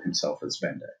revealed himself as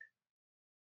Vendek.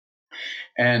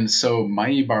 And so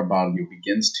Maia Barbalho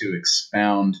begins to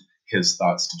expound his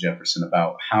thoughts to Jefferson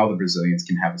about how the Brazilians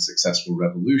can have a successful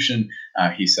revolution.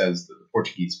 He says that the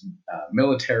Portuguese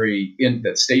military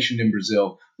that's stationed in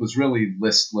Brazil was really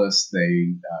listless.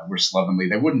 They were slovenly.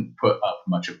 They wouldn't put up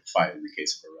much of a fight in the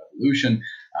case of a revolution.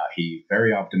 He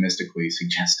very optimistically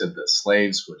suggested that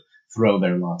slaves would throw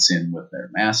their lots in with their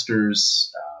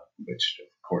masters, which of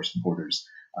course borders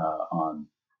on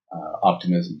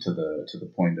optimism to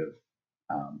the point of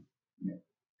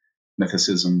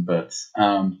mythicism. But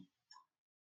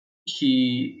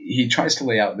he tries to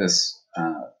lay out this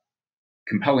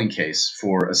compelling case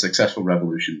for a successful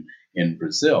revolution in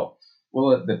Brazil.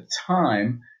 Well, at the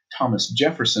time, Thomas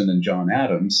Jefferson and John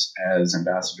Adams, as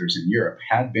ambassadors in Europe,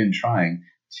 had been trying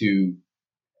to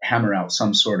hammer out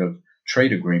some sort of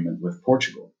trade agreement with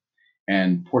Portugal.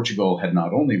 And Portugal had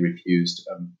not only refused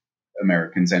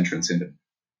Americans' entrance into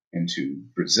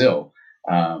Brazil,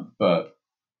 but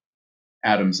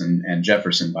Adams and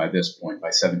Jefferson, by this point, by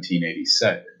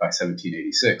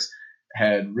 1786,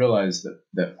 had realized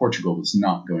that Portugal was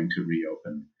not going to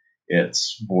reopen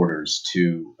its borders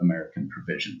to American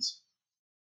provisions.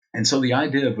 And so the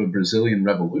idea of a Brazilian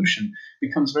revolution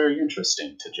becomes very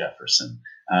interesting to Jefferson,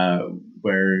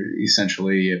 where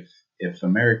essentially if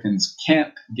Americans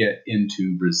can't get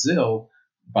into Brazil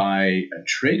by a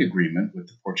trade agreement with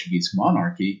the Portuguese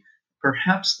monarchy,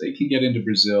 perhaps they can get into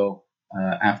Brazil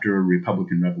after a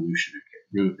Republican revolution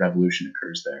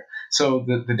occurs there. So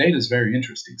the date is very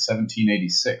interesting.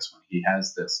 1786, when he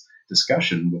has this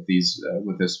discussion with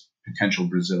this potential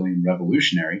Brazilian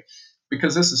revolutionary,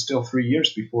 because this is still 3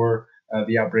 years before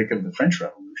the outbreak of the French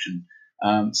Revolution.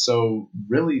 So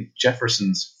really,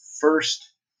 Jefferson's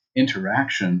first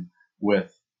interaction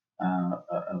with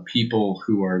people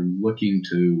who are looking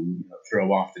to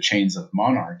throw off the chains of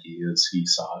monarchy, as he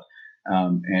saw it,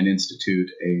 and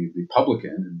institute a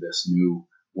republican in this new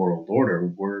world order,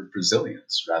 were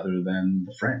Brazilians rather than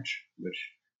the French,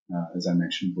 which, as I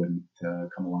mentioned, wouldn't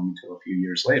come along until a few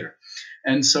years later.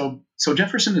 And so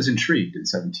Jefferson is intrigued in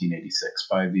 1786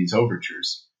 by these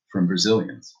overtures from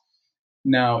Brazilians.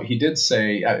 Now, he did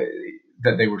say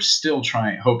that they were still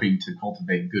hoping to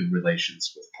cultivate good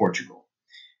relations with Portugal.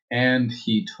 And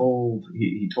he told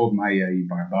Maia y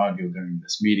Barbalho during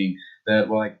this meeting that,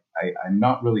 well, I'm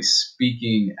not really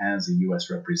speaking as a U.S.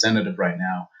 representative right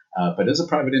now, but as a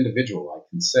private individual, I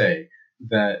can say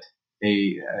that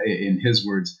in his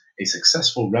words, a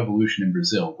successful revolution in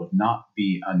Brazil would not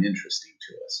be uninteresting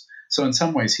to us. So in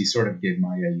some ways, he sort of gave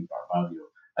Maia y Barbalho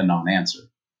a non-answer.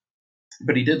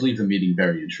 But he did leave the meeting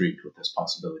very intrigued with this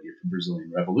possibility of a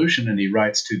Brazilian revolution, and he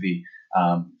writes to the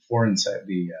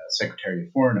Secretary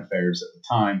of Foreign Affairs at the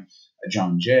time,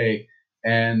 John Jay,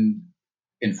 and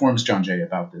informs John Jay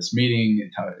about this meeting.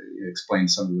 It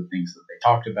explains some of the things that they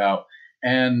talked about,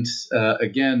 and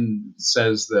again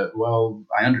says that, well,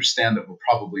 I understand that we're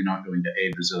probably not going to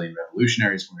aid Brazilian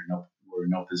revolutionaries. We're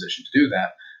in no position to do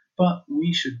that, but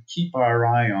we should keep our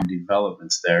eye on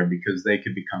developments there because they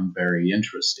could become very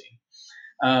interesting.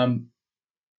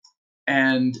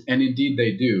 And indeed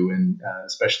they do, and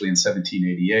especially in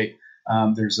 1788,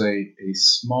 there's a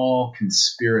small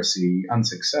conspiracy,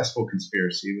 unsuccessful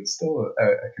conspiracy, but still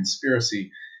a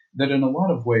conspiracy that in a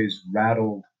lot of ways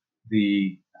rattled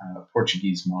the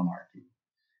Portuguese monarchy.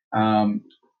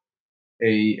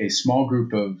 A small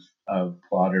group of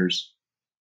plotters,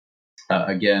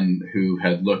 again, who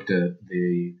had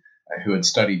who had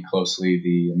studied closely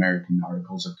the American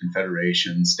Articles of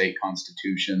Confederation, state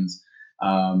constitutions,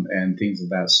 and things of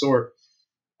that sort,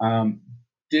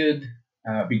 did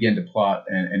begin to plot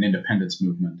an independence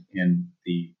movement in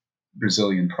the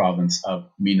Brazilian province of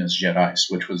Minas Gerais,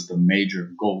 which was the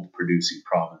major gold-producing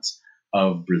province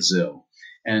of Brazil.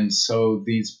 And so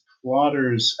these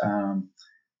plotters,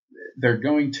 they're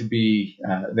going to be,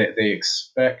 they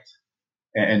expect,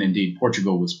 and indeed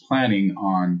Portugal was planning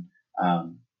on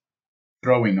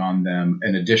throwing on them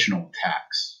an additional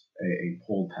tax, a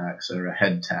poll tax or a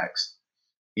head tax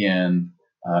in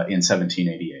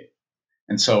 1788.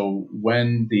 And so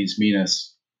when these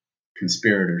Minas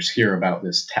conspirators hear about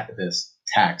this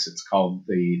tax, it's called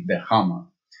the derrama,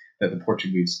 that the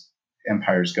Portuguese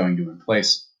Empire is going to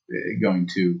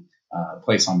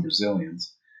place on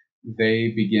Brazilians,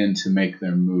 they begin to make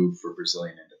their move for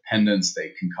Brazilian independence.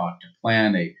 They concoct a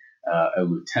plan. A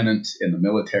lieutenant in the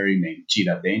military named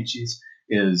Tiradentes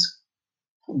is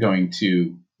going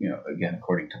to, again,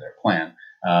 according to their plan,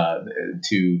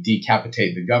 to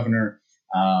decapitate the governor.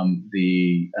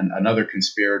 Another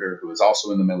conspirator who is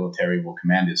also in the military will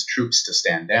command his troops to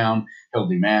stand down. He'll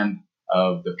demand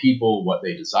of the people what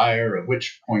they desire, at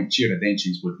which point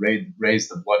Tiradentes would raise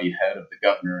the bloody head of the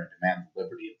governor and demand the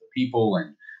liberty of the people,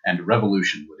 and a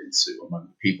revolution would ensue among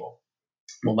the people.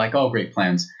 Well, like all great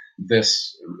plans,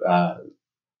 this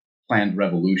planned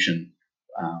revolution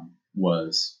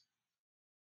was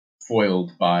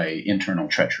foiled by internal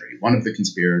treachery. One of the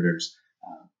conspirators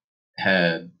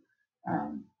had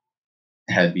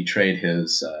betrayed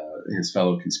his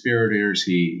fellow conspirators.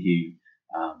 He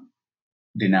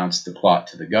denounced the plot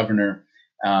to the governor,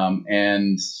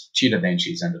 and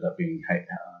Tiradentes ended up being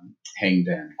hanged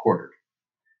and quartered.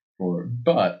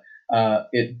 But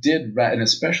it did, and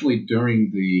especially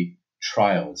during the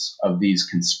trials of these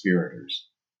conspirators,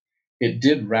 it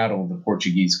did rattle the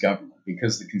Portuguese government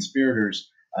because the conspirators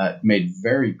made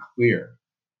very clear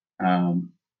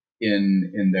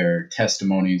in their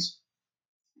testimonies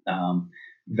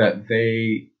that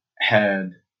they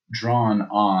had drawn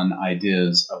on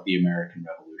ideas of the American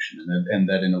Revolution, and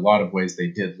that in a lot of ways they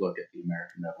did look at the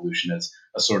American Revolution as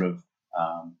a sort of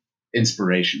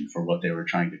inspiration for what they were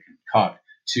trying to concoct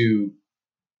to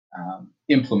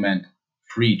implement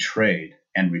free trade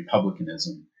and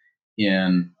republicanism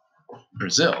in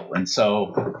Brazil. And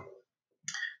so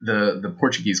the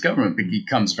Portuguese government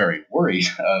becomes very worried,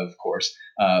 of course.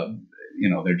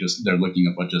 They're looking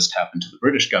at what just happened to the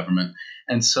British government.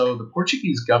 And so the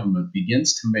Portuguese government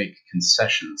begins to make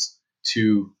concessions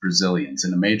to Brazilians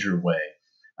in a major way,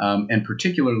 and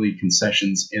particularly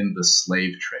concessions in the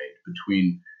slave trade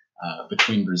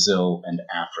between Brazil and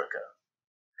Africa.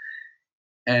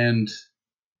 And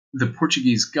the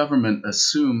Portuguese government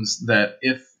assumes that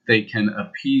if they can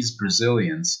appease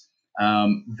Brazilians,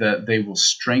 that they will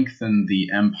strengthen the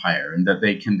empire and that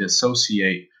they can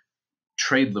dissociate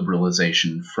trade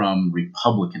liberalization from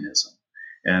republicanism.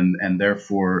 And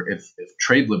therefore, if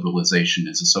trade liberalization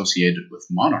is associated with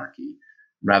monarchy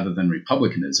rather than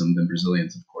republicanism, then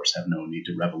Brazilians, of course, have no need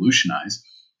to revolutionize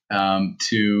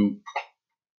to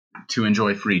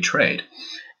enjoy free trade.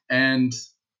 And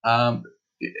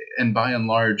by and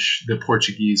large, the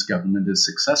Portuguese government is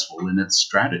successful in its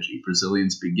strategy.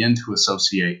 Brazilians begin to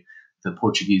associate the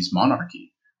Portuguese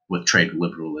monarchy with trade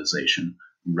liberalization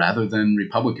rather than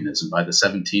republicanism. By the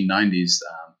 1790s,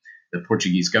 the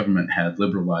Portuguese government had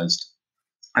liberalized,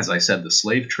 as I said, the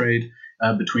slave trade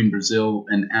between Brazil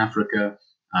and Africa,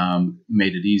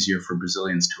 made it easier for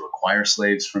Brazilians to acquire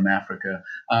slaves from Africa,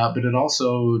 but it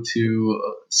also, to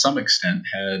some extent,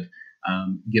 had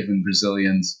given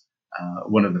Brazilians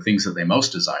one of the things that they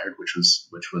most desired, which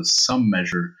was some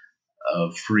measure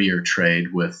of freer trade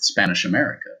with Spanish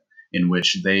America, in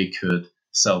which they could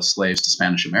sell slaves to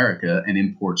Spanish America and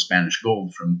import Spanish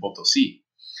gold from Potosi.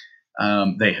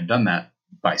 They had done that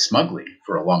by smuggling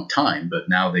for a long time, but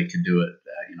now they could do it,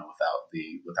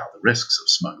 without the risks of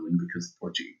smuggling, because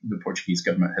the Portuguese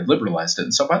government had liberalized it.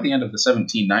 And so, by the end of the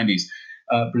 1790s,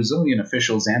 Brazilian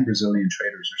officials and Brazilian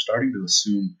traders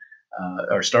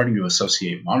are starting to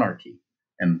associate monarchy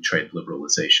and trade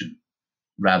liberalization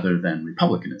rather than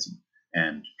republicanism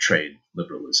and trade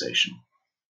liberalization.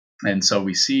 And so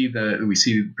we see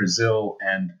Brazil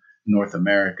and North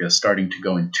America starting to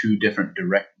go in two different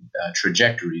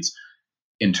trajectories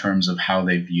in terms of how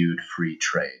they viewed free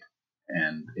trade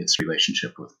and its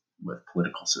relationship with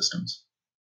political systems.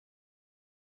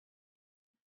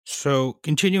 So,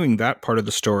 continuing that part of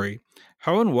the story,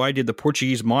 how and why did the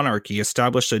Portuguese monarchy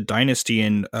establish a dynasty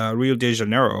in Rio de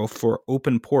Janeiro for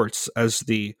open ports as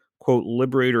the, quote,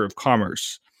 liberator of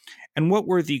commerce? And what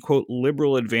were the, quote,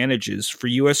 liberal advantages for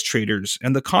U.S. traders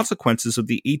and the consequences of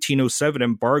the 1807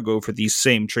 embargo for these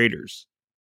same traders?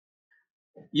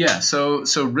 Yeah, so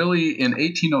really in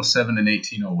 1807 and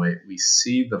 1808, we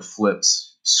see the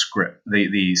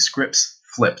the scripts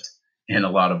flipped in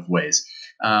a lot of ways.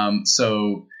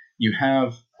 So you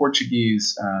have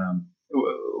Portuguese,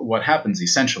 what happens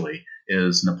essentially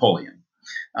is Napoleon.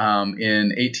 In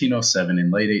late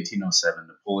 1807,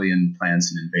 Napoleon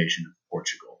plans an invasion of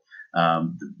Portugal.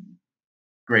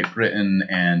 Great Britain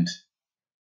and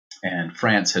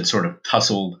France had sort of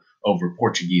tussled over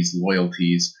Portuguese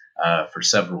loyalties for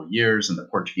several years, and the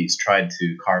Portuguese tried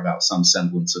to carve out some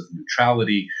semblance of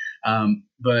neutrality.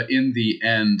 But in the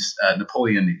end,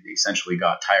 Napoleon essentially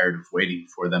got tired of waiting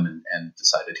for them and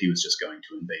decided he was just going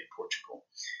to invade Portugal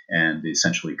and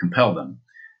essentially compel them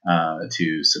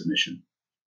to submission.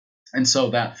 And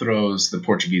so that throws the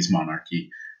Portuguese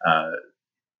monarchy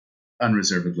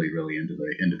unreservedly really into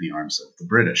the arms of the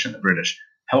British. And the British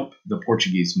help the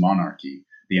Portuguese monarchy,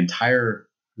 the entire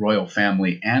royal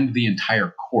family, and the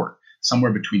entire court,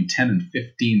 somewhere between 10 and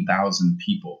 15,000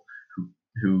 people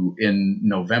who in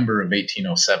November of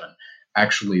 1807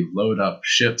 actually load up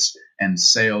ships and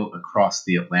sail across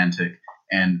the Atlantic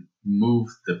and move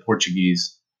the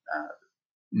Portuguese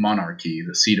monarchy,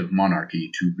 the seat of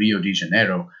monarchy, to Rio de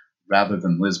Janeiro rather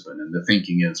than Lisbon. And the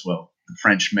thinking is, well, the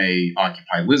French may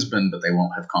occupy Lisbon, but they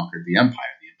won't have conquered the empire.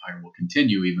 The empire will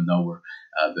continue, even though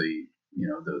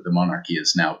the monarchy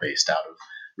is now based out of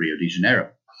Rio de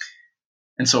Janeiro.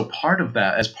 And so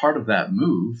as part of that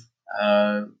move,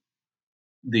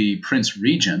 the Prince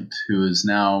Regent, who is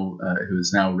now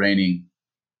reigning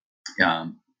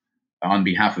on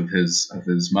behalf of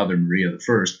his mother Maria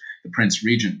I, the Prince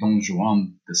Regent Dom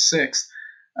João VI,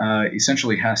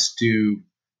 essentially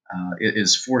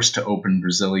is forced to open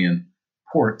Brazilian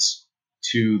ports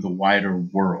to the wider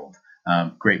world.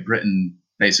 Great Britain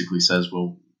basically says,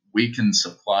 well, we can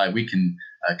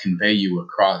convey you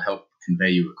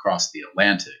across the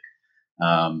Atlantic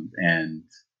and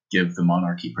give the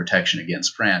monarchy protection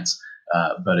against France,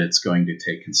 but it's going to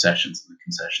take concessions, and the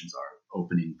concessions are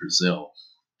opening Brazil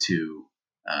to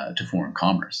foreign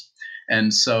commerce.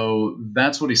 And so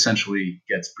that's what essentially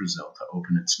gets Brazil to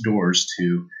open its doors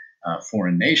to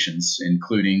foreign nations,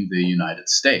 including the United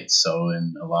States. So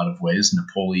in a lot of ways,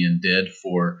 Napoleon did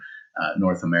for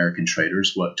North American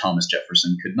traders what Thomas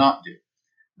Jefferson could not do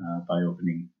by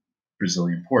opening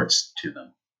Brazilian ports to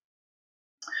them.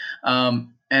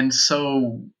 And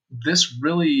so this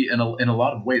really, in a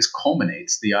lot of ways,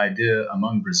 culminates the idea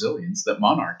among Brazilians that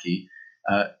monarchy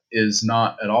is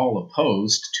not at all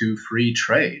opposed to free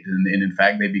trade. And in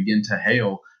fact, they begin to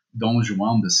hail Dom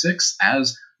João VI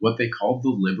as what they called the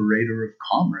liberator of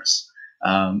commerce.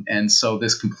 And so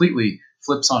this completely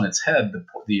flips on its head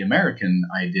the American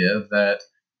idea that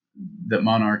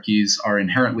monarchies are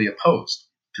inherently opposed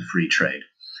to free trade.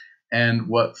 And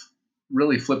what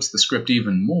really flips the script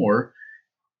even more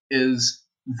is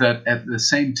that at the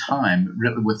same time,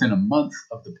 really within a month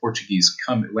of the Portuguese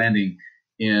landing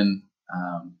in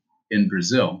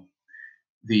Brazil,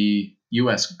 the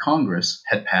U.S. Congress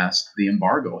had passed the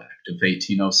Embargo Act of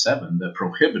 1807 that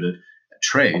prohibited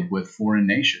trade with foreign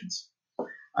nations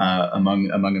among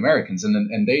Americans,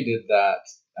 and they did that,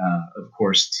 of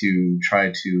course, to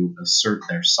try to assert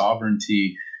their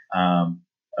sovereignty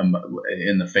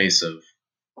in the face of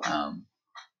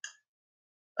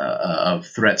of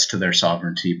threats to their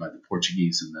sovereignty by the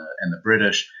Portuguese and the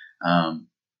British.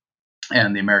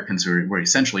 And the Americans were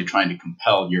essentially trying to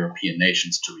compel European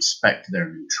nations to respect their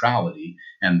neutrality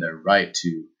and their right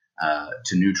to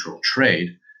neutral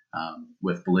trade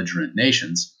with belligerent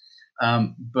nations.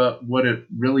 But what it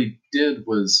really did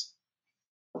was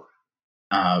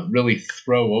really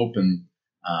throw open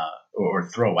or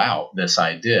throw out this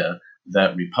idea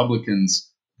that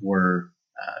republicans were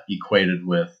equated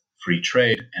with free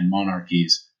trade and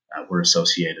monarchies were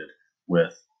associated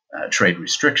with trade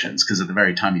restrictions, because at the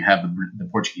very time you have the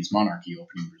Portuguese monarchy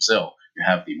opening Brazil, you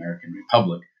have the American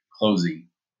Republic closing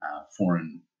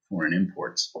foreign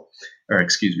imports, or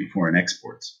foreign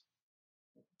exports.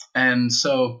 And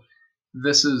so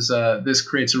this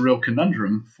creates a real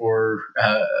conundrum for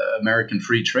American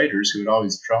free traders who had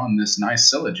always drawn this nice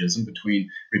syllogism between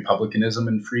republicanism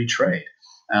and free trade.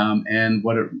 And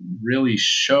what it really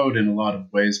showed in a lot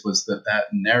of ways was that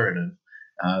narrative,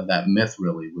 that myth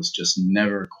really was just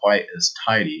never quite as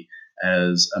tidy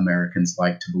as Americans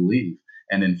like to believe.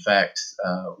 And in fact,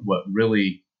 what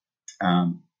really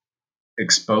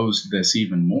exposed this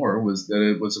even more was that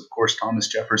it was, of course, Thomas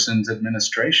Jefferson's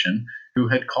administration who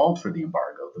had called for the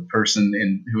embargo, the person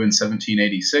who in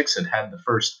 1786 had the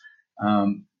first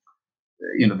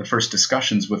the first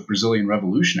discussions with Brazilian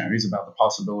revolutionaries about the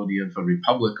possibility of a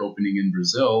republic opening in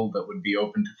Brazil that would be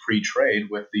open to free trade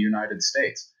with the United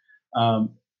States.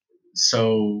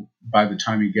 So by the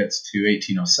time he gets to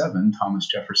 1807, Thomas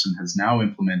Jefferson has now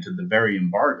implemented the very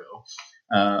embargo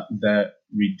that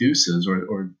reduces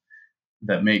or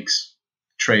that makes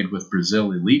trade with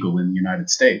Brazil illegal in the United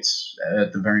States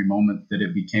at the very moment that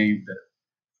that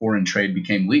foreign trade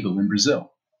became legal in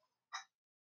Brazil.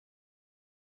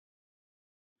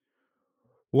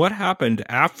 What happened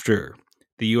after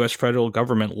the U.S. federal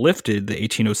government lifted the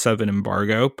 1807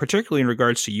 embargo, particularly in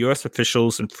regards to U.S.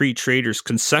 officials and free traders'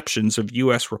 conceptions of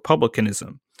U.S.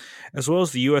 republicanism, as well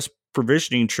as the U.S.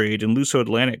 provisioning trade and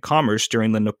Luso-Atlantic commerce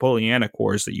during the Napoleonic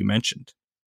Wars that you mentioned?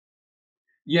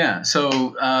 Yeah, so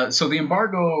the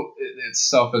embargo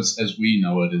itself, as we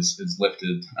know it, is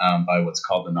lifted by what's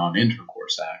called the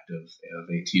Non-Intercourse Act of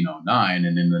 1809,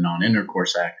 and in the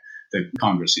Non-Intercourse Act, the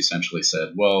Congress essentially said,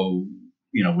 well,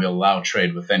 we'll allow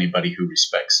trade with anybody who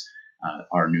respects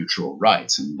our neutral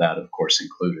rights, and that, of course,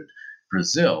 included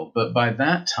Brazil. But by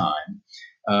that time,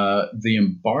 the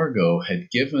embargo had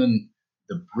given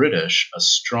the British a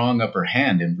strong upper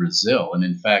hand in Brazil. And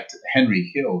in fact,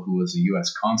 Henry Hill, who was a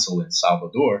U.S. consul in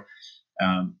Salvador,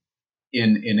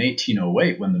 in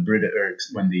 1808, when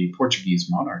the Portuguese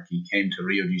monarchy came to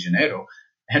Rio de Janeiro,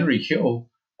 Henry Hill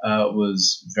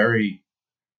was very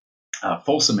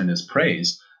fulsome in his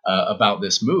praise about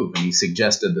this move, and he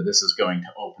suggested that this is going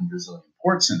to open Brazilian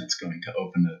ports, and it's going to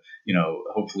open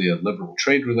hopefully a liberal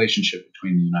trade relationship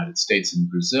between the United States and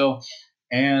Brazil,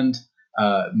 and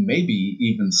maybe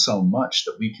even so much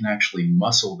that we can actually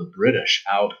muscle the British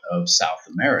out of South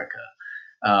America.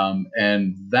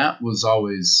 And that was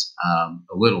always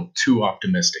a little too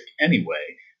optimistic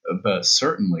anyway. But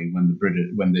certainly when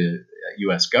the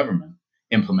U.S. government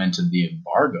implemented the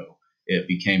embargo, it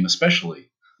became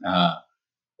especially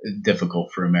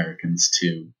difficult for Americans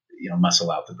to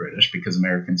muscle out the British, because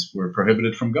Americans were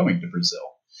prohibited from going to Brazil.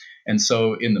 And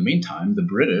so in the meantime, the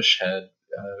British had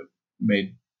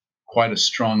made quite a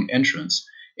strong entrance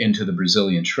into the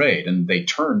Brazilian trade, and they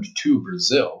turned to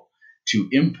Brazil to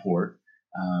import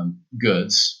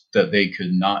goods that they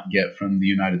could not get from the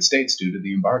United States due to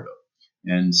the embargo.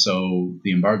 And so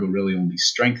the embargo really only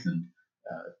strengthened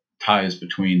ties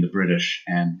between the British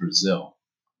and Brazil,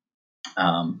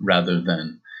 rather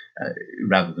than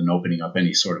opening up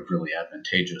any sort of really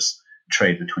advantageous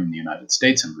trade between the United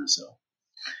States and Brazil.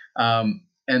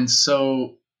 And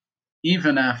so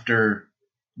even after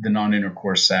the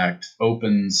Non-Intercourse Act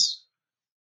opens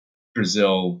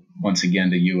Brazil once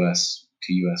again to U.S.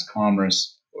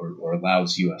 commerce, or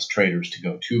allows U.S. traders to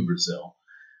go to Brazil,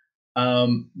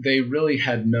 they really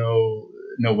had no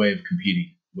way of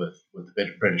competing with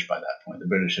the British by that point. The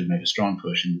British had made a strong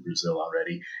push into Brazil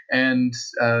already, and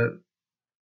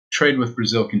trade with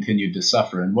Brazil continued to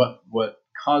suffer. And what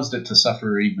caused it to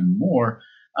suffer even more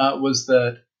was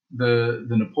that the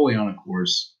Napoleonic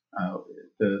Wars,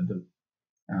 the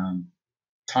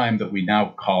time that we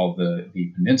now call the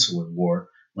Peninsular War,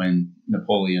 when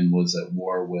Napoleon was at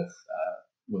war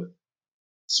with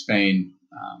Spain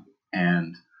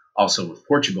and also with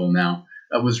Portugal now,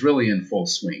 was really in full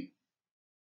swing.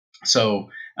 So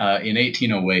in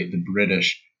 1808, the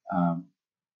British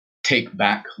take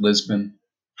back Lisbon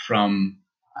from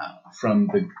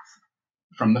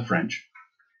the French,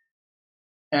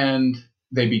 and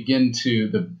they begin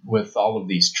with all of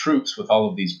these troops, with all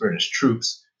of these British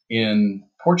troops in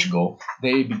Portugal,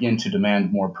 they begin to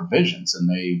demand more provisions, and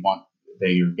they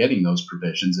are getting those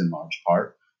provisions in large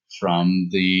part from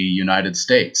the United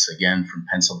States, again from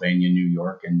Pennsylvania, New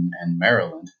York, and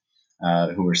Maryland,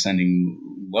 who are sending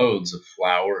loads of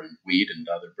flour and wheat and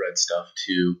other bread stuff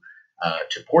to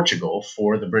Portugal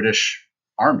for the British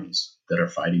armies that are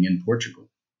fighting in Portugal.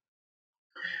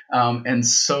 And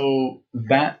so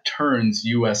that turns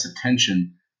U.S.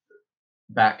 attention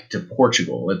back to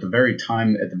Portugal. At the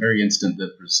very instant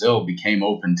that Brazil became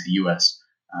open to U.S.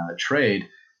 Trade,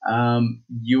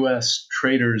 U.S.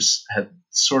 traders had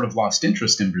sort of lost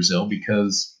interest in Brazil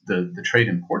because the trade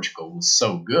in Portugal was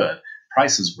so good.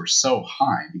 Prices were so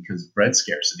high because of bread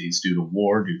scarcities due to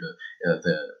war, due to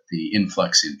the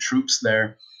influx in troops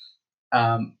there.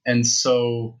 And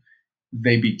so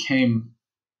they became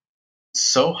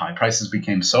so high, prices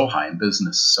became so high and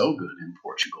business so good in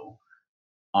Portugal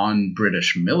on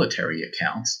British military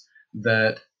accounts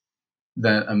that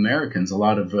Americans, a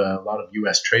lot of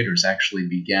U.S. traders actually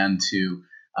began to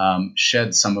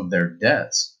shed some of their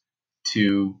debts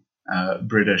to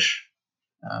British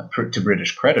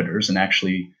creditors, and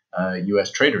actually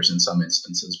U.S. traders in some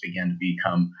instances began to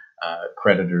become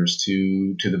creditors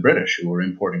to the British, who were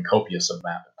importing copious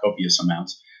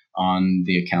amounts on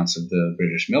the accounts of the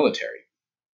British military.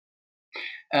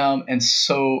 And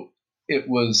so it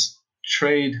was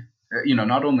trade.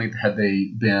 Not only had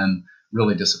they been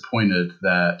really disappointed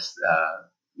that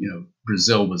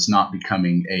Brazil was not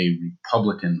becoming a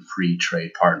Republican free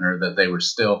trade partner, that they were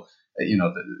still,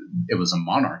 it was a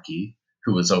monarchy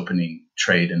who was opening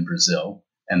trade in Brazil,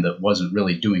 and that wasn't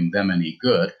really doing them any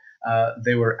good.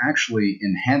 They were actually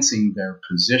enhancing their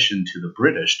position to the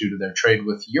British due to their trade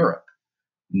with Europe,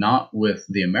 not with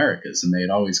the Americas. And they had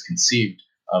always conceived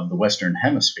of the Western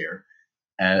Hemisphere,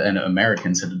 and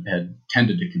Americans had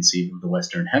tended to conceive of the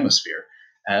Western Hemisphere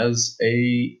as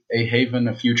a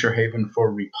future haven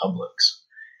for republics.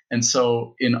 And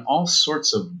so in all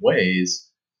sorts of ways,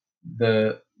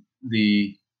 the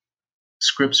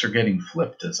scripts are getting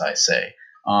flipped, as I say,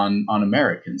 on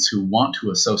Americans who want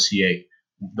to associate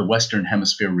the Western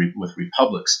Hemisphere with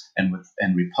republics, and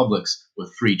republics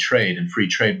with free trade, and free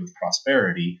trade with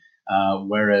prosperity,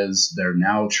 whereas they're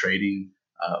now trading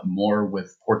more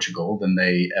with Portugal than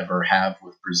they ever have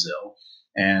with Brazil.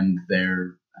 And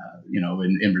they're,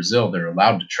 in Brazil, they're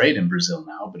allowed to trade in Brazil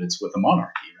now, but it's with a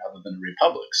monarchy rather than a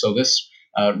republic. So this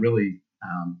really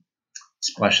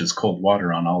splashes cold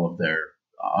water on all of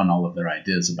their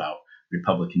ideas about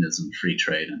republicanism, free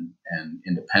trade, and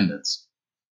independence.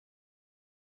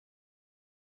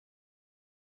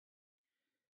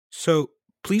 So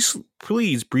please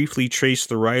briefly trace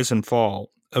the rise and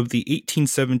fall of the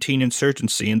 1817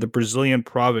 insurgency in the Brazilian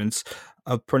province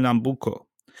of Pernambuco.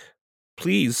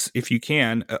 Please, if you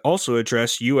can, also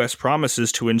address U.S.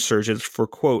 promises to insurgents for,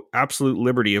 quote, absolute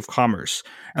liberty of commerce,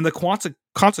 and the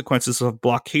consequences of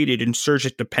blockaded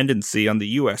insurgent dependency on the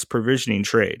U.S. provisioning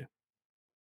trade.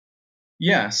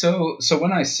 Yeah, so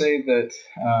when I say that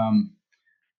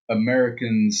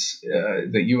Americans,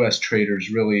 the U.S.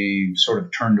 traders really sort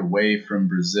of turned away from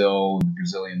Brazil, the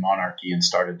Brazilian monarchy, and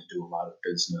started to do a lot of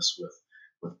business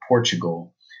with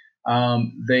Portugal,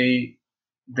 they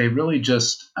really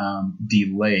just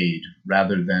delayed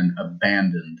rather than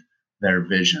abandoned their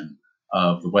vision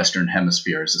of the Western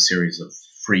Hemisphere as a series of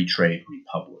free trade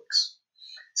republics.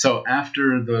 So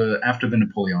after the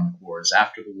Napoleonic Wars,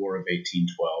 after the War of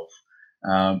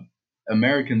 1812,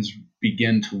 Americans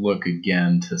begin to look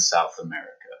again to South America.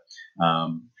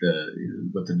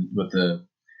 With the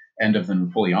end of the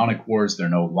Napoleonic Wars, they're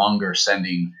no longer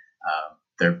sending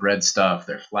their breadstuff,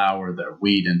 their flour, their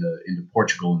wheat into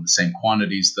Portugal in the same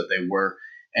quantities that they were,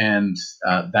 and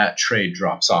that trade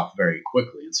drops off very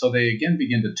quickly. And so they again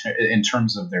begin to, in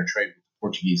terms of their trade with the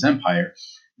Portuguese Empire,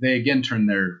 they again turn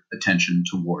their attention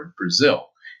toward Brazil,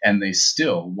 and they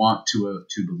still want to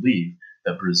believe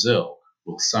that Brazil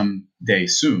will someday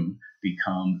soon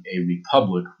become a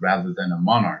republic rather than a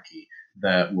monarchy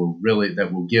that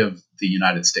will give the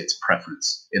United States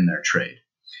preference in their trade.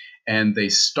 And they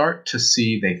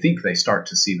think they start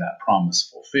to see that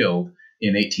promise fulfilled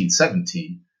in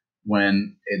 1817,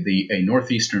 when a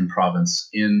northeastern province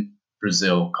in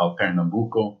Brazil called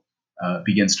Pernambuco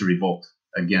begins to revolt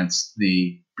against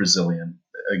the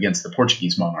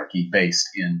Portuguese monarchy based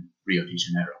in Rio de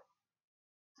Janeiro.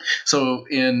 So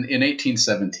in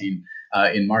 1817,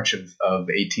 in March of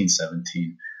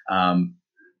 1817,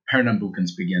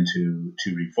 Pernambucans begin to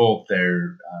revolt.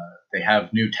 They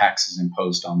have new taxes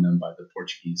imposed on them by the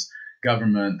Portuguese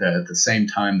government. At the same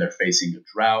time, they're facing a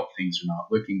drought. Things are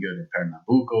not looking good in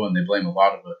Pernambuco, and they blame a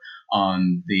lot of it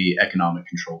on the economic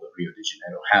control that Rio de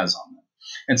Janeiro has on them.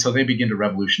 And so they begin to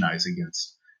revolutionize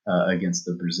against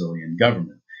the Brazilian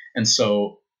government. And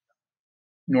so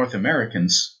North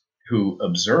Americans who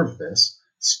observe this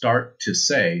start to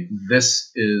say,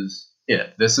 this is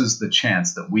it. This is the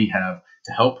chance that we have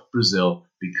to help Brazil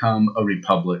become a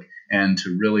republic and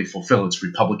to really fulfill its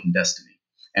republican destiny,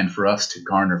 and for us to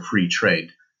garner free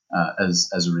trade as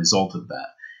a result of that.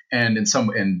 And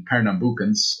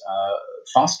Pernambucans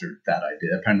fostered that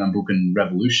idea. Pernambucan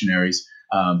revolutionaries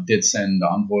did send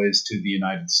envoys to the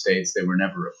United States. They were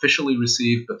never officially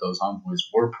received, but those envoys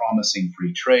were promising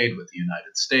free trade with the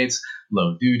United States,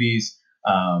 low duties,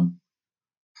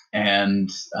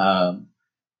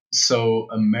 so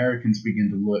Americans begin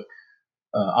to look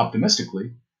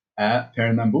optimistically at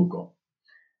Pernambuco.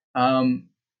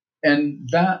 And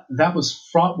that was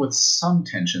fraught with some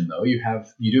tension, though. You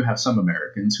do have some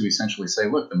Americans who essentially say,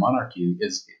 look, the monarchy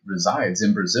resides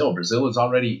in Brazil. Brazil is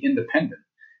already independent,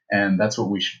 and that's what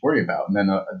we should worry about. And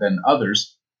then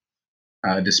others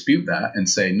dispute that and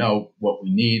say, no, what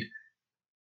we need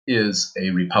is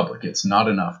a republic. It's not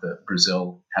enough that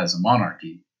Brazil has a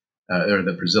monarchy, or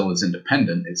that Brazil is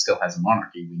independent. It still has a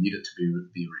monarchy. We need it to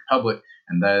be a republic,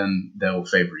 and then they'll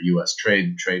favor U.S.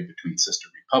 trade between sister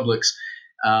republics.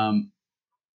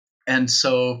 And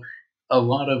so a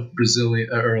lot of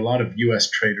U.S.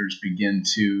 traders begin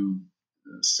to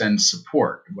send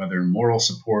support, whether moral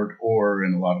support or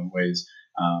in a lot of ways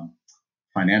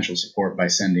financial support, by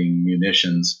sending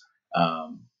munitions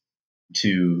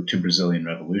to Brazilian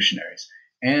revolutionaries.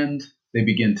 And they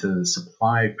begin to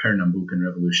supply Pernambucan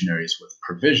revolutionaries with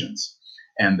provisions.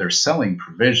 And they're selling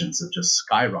provisions at just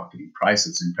skyrocketing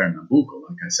prices in Pernambuco.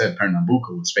 Like I said,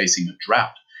 Pernambuco was facing a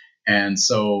drought. And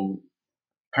so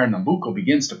Pernambuco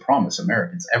begins to promise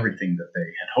Americans everything that they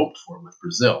had hoped for with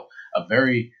Brazil, a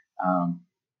very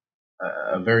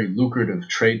lucrative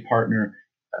trade partner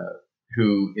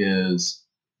who is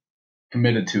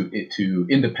committed to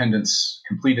independence,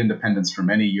 complete independence from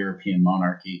any European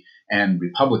monarchy, and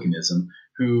republicanism,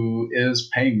 who is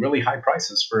paying really high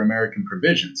prices for American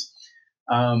provisions.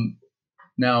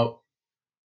 Now,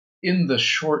 in the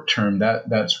short term,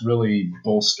 that's really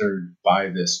bolstered by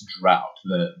this drought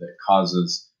that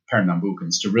causes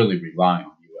Pernambucans to really rely on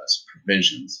U.S.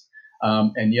 provisions.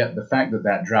 And yet the fact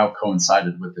that drought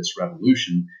coincided with this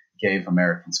revolution gave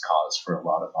Americans cause for a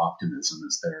lot of optimism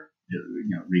as they're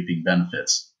reaping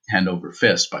benefits hand over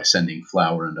fist by sending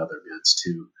flour and other goods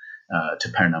to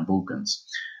Pernambucans.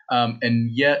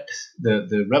 And yet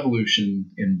the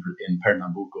revolution in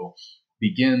Pernambuco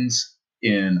begins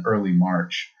in early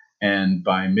March, and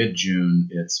by mid-June,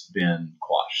 it's been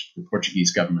quashed. The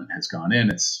Portuguese government has gone in.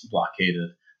 It's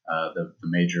blockaded the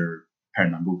major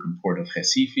Pernambucan port of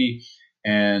Recife,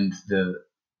 and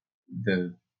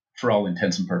for all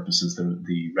intents and purposes,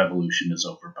 the revolution is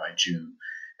over by June.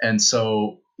 And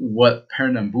so what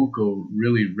Pernambuco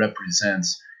really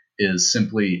represents is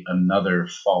simply another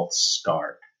false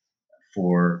start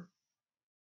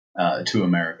to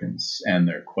Americans and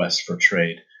their quest for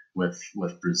trade with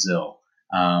Brazil.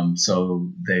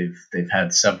 So they've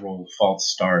had several false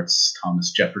starts.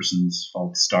 Thomas Jefferson's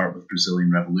false start with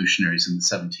Brazilian revolutionaries in the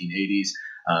 1780s,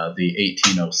 the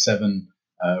 1807,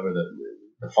 or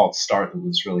the false start that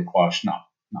was really quashed, not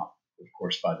of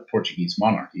course by the Portuguese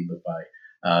monarchy, but by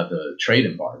the trade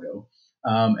embargo,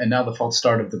 and now the false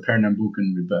start of the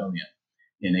Pernambucan Rebellion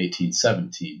in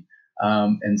 1817.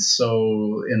 And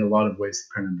so in a lot of ways,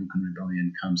 the Pernambucan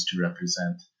Rebellion comes to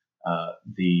represent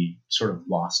the sort of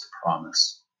lost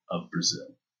promise of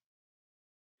Brazil.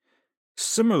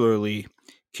 Similarly,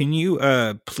 can you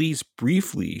please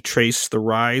briefly trace the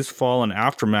rise, fall, and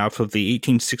aftermath of the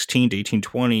 1816 to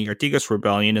 1820 Artigas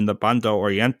Rebellion in the Banda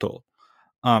Oriental?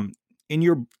 In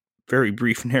your very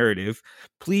brief narrative,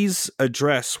 please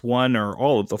address one or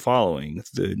all of the following: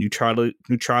 the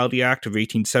Neutrality Act of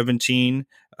 1817,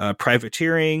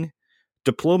 privateering,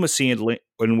 diplomacy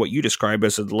in what you describe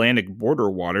as Atlantic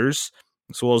border waters,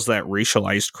 as well as that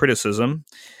racialized criticism,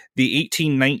 the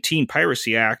 1819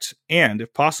 Piracy Act, and,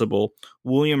 if possible,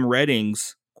 William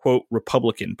Redding's, quote,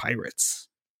 Republican pirates.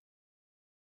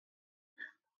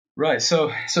 Right.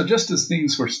 So just as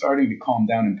things were starting to calm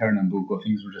down in Pernambuco,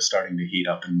 things were just starting to heat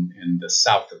up in the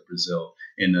south of Brazil,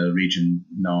 in a region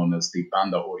known as the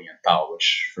Banda Oriental,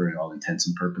 which, for all intents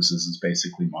and purposes, is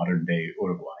basically modern-day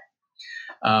Uruguay.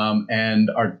 And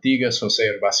Artigas,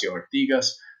 José Hervasio Artigas,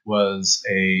 was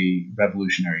a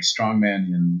revolutionary strongman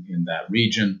in that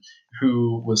region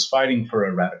who was fighting for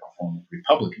a radical form of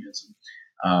republicanism,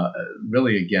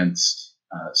 really against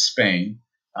Spain,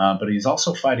 But he's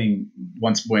also fighting,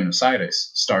 once Buenos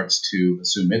Aires starts to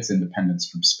assume its independence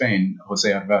from Spain, Jose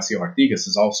Gervasio Artigas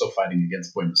is also fighting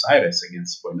against Buenos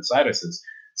Aires's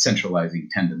centralizing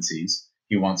tendencies.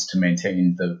 He wants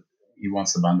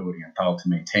the Bando Oriental to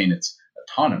maintain its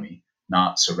autonomy,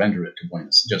 not surrender it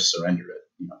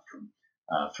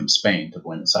from Spain to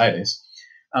Buenos Aires.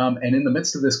 And in the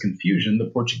midst of this confusion,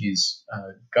 the Portuguese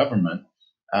government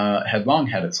had long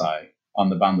had its eye on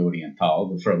the Bando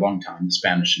Oriental. For a long time, the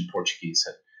Spanish and Portuguese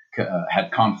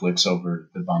had conflicts over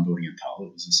the Bando Oriental.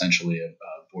 It was essentially a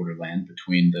borderland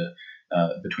between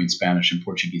Spanish and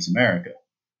Portuguese America.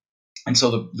 And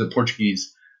so the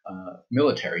Portuguese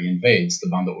military invades the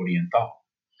Bando Oriental.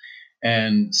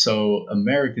 And so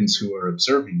Americans who are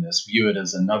observing this view it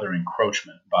as another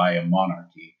encroachment by a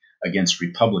monarchy against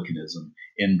republicanism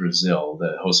in Brazil.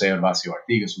 That Jose Gervasio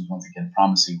Artigas was once again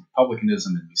promising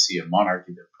republicanism, and we see the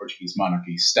Portuguese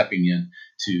monarchy, stepping in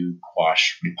to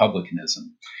quash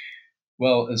republicanism.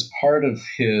 Well, as part of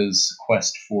his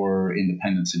quest for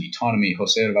independence and autonomy,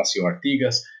 Jose Gervasio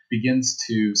Artigas begins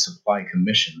to supply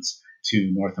commissions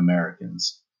to North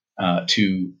Americans,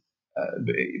 to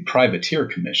privateer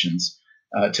commissions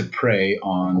to prey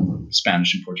on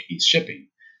Spanish and Portuguese shipping.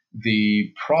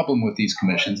 The problem with these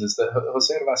commissions is that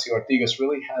Jose Gervasio Artigas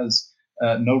really has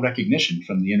no recognition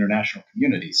from the international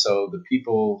community. So the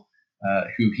people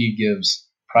who he gives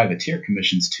privateer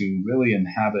commissions to really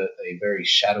inhabit a very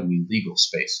shadowy legal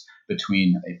space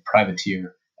between a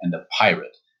privateer and a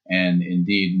pirate. And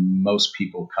indeed, most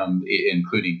people come,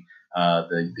 including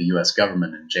the U.S.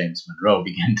 government and James Monroe,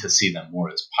 begin to see them more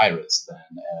as pirates than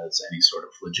as any sort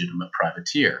of legitimate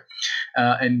privateer.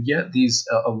 And yet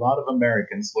a lot of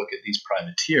Americans look at these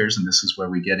privateers, and this is where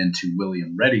we get into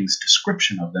William Redding's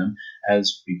description of them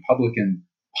as Republican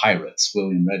pirates.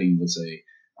 William Redding was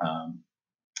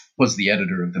the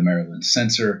editor of the Maryland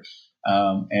Censor,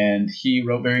 and he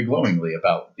wrote very glowingly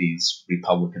about these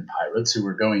Republican pirates who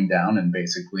were going down and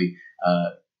basically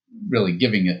really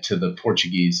giving it to the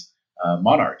Portuguese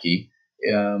monarchy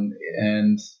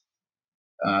and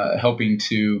helping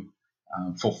to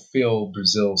fulfill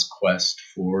Brazil's quest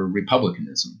for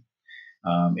republicanism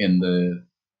in the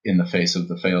face of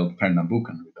the failed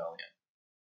Pernambucan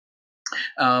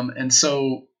rebellion. And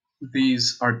so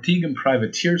these Artigan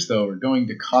privateers, though, are going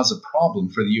to cause a problem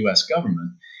for the U.S.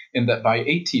 government in that by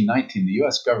 1819, the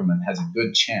U.S. government has a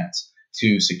good chance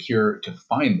to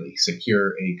finally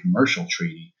secure a commercial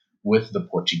treaty with the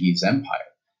Portuguese Empire.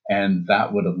 And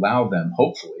that would allow them,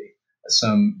 hopefully,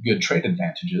 some good trade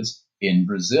advantages in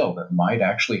Brazil that might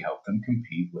actually help them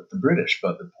compete with the British.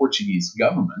 But the Portuguese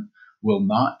government will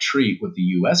not treat with the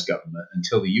U.S. government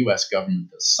until the U.S. government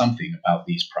does something about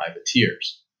these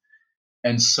privateers.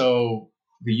 And so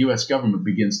the U.S. government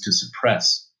begins to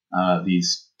suppress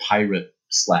these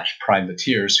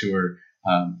pirate/privateers who are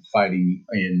fighting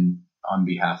on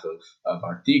behalf of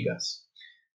Artigas.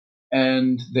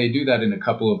 And they do that in a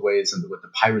couple of ways. And with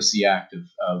the Piracy Act of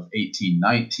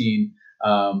 1819,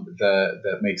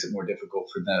 that makes it more difficult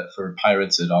for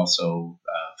pirates. It also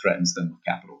threatens them with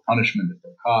capital punishment if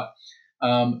they're caught.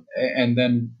 And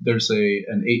then there's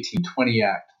an 1820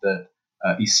 Act that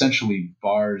essentially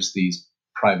bars these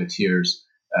privateers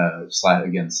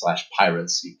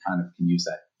 /pirates. You kind of can use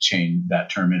that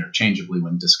term interchangeably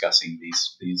when discussing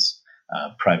these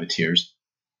privateers.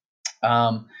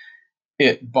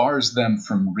 It bars them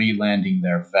from re-landing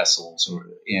their vessels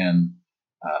in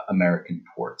American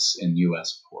ports, in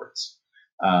U.S. ports.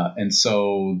 And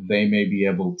so they may be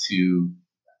able to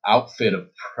outfit a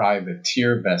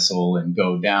privateer vessel and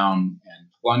go down and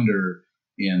plunder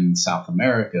in South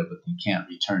America, but they can't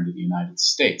return to the United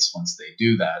States once they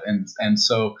do that. And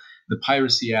so the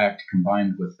Piracy Act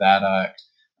combined with that act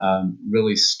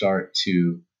really start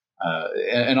to,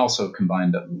 and also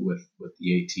combined with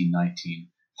the 1819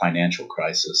 financial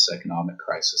crisis, economic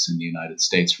crisis in the United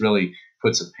States, really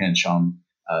puts a pinch on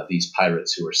these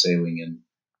pirates who are sailing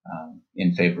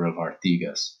in favor of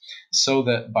Artigas. So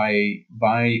that by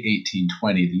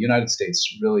 1820, the United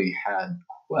States really had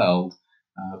quelled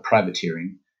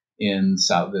privateering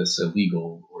this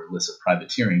illegal or illicit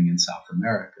privateering in South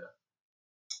America.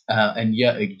 And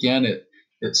yet again,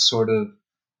 it sort of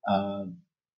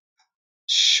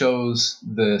shows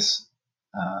this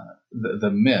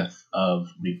the myth of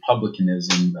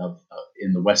republicanism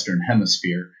in the Western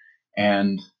Hemisphere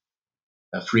and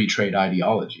a free trade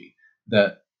ideology,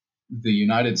 that the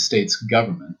United States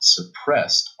government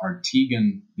suppressed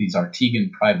these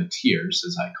Artigan privateers,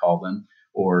 as I call them,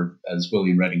 or as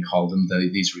William Redding called them,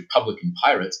 these Republican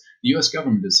pirates. The U.S.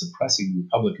 government is suppressing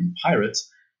Republican pirates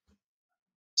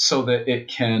so that it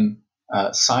can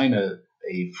sign a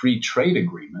a free trade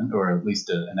agreement, or at least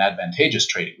an advantageous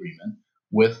trade agreement,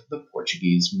 with the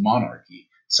Portuguese monarchy.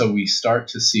 So we start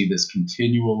to see this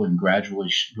continual and gradual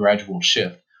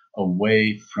shift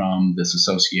away from this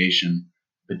association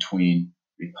between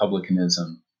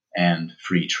republicanism and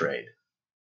free trade.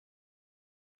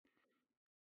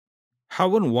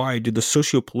 How and why did the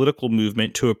socio-political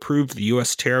movement to approve the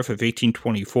U.S. tariff of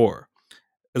 1824,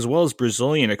 as well as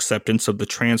Brazilian acceptance of the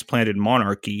transplanted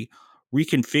monarchy,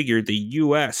 reconfigured the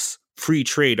U.S. free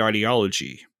trade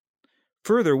ideology?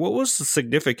 Further, what was the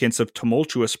significance of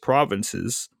tumultuous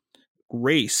provinces,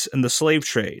 race, and the slave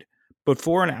trade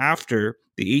before and after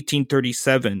the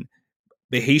 1837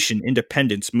 Haitian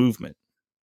independence movement?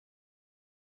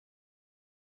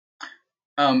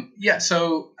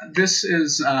 So this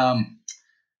is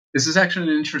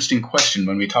actually an interesting question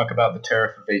when we talk about the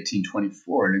Tariff of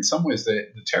 1824. And in some ways, the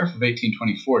Tariff of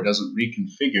 1824 doesn't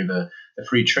reconfigure the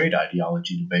free trade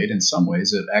ideology debate. In some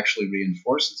ways, it actually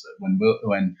reinforces it.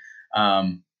 When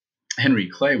Henry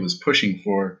Clay was pushing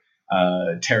for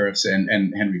tariffs,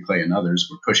 and Henry Clay and others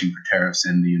were pushing for tariffs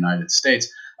in the United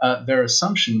States, their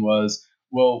assumption was,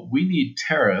 well, we need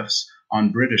tariffs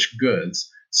on British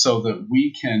goods so that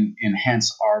we can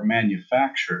enhance our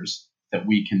manufactures that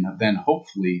we can then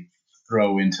hopefully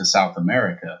throw into South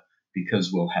America,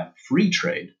 because we'll have free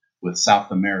trade with South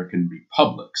American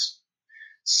republics.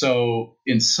 So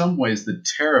in some ways, the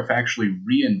tariff actually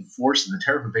reinforces, the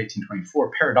Tariff of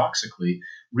 1824 paradoxically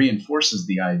reinforces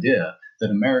the idea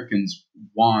that Americans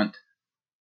want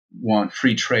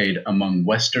free trade among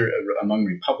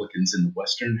republicans in the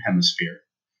Western Hemisphere,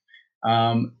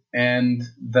 and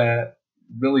that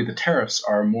really the tariffs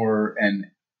are more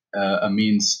a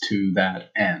means to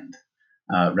that end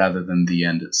rather than the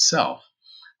end itself.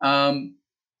 And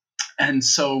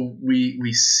so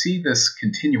we see this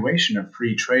continuation of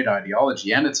free trade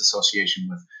ideology and its association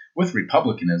with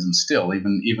republicanism still,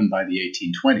 even by the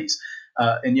 1820s.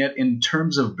 And yet, in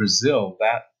terms of Brazil,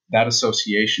 that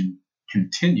association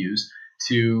continues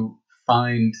to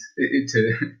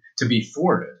be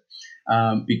thwarted,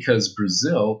 because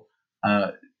Brazil,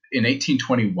 in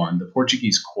 1821, the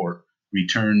Portuguese court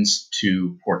returns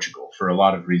to Portugal for a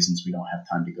lot of reasons we don't have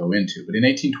time to go into. But in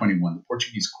 1821, the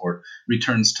Portuguese court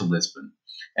returns to Lisbon,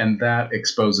 and that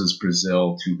exposes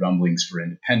Brazil to rumblings for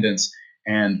independence.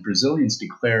 And Brazilians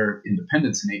declare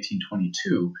independence in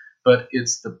 1822, but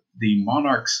it's the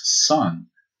monarch's son,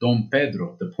 Dom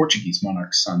Pedro, the Portuguese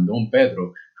monarch's son, Dom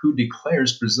Pedro, who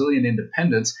declares Brazilian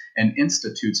independence and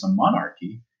institutes a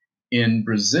monarchy in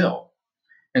Brazil.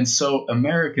 And so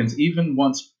Americans, even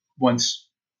once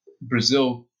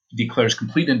Brazil declares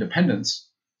complete independence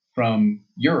from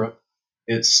Europe,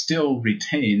 it still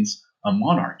retains a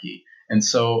monarchy. And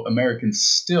so Americans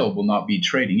still will not be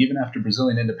trading. Even after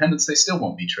Brazilian independence, they still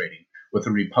won't be trading with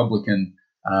a republican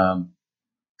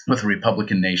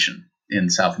nation in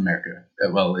South America,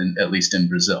 at least in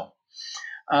Brazil.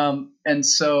 And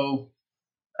so,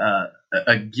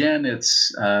 again,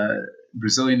 it's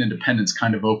Brazilian independence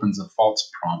kind of opens a false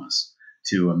promise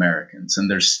to Americans.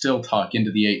 And there's still talk into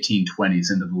the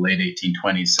 1820s, into the late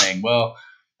 1820s, saying, well,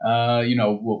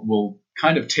 we'll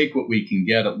kind of take what we can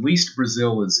get. At least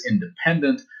Brazil is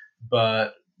independent,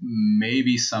 but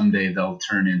maybe someday they'll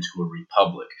turn into a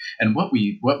republic. And what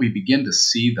we begin to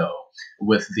see, though,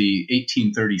 with the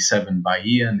 1837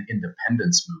 Bahian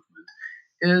independence movement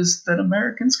is that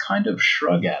Americans kind of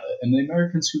shrug at it. And the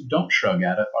Americans who don't shrug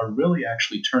at it are really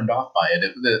actually turned off by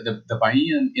it. The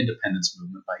Bahian independence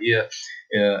movement, Bahia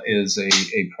is a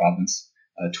province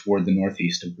toward the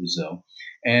northeast of Brazil.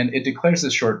 And it declares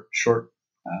this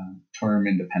short-term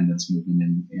independence movement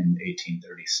in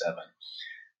 1837.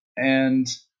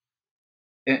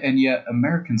 And yet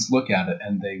Americans look at it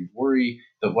and they worry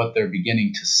that what they're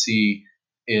beginning to see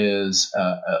is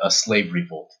a slave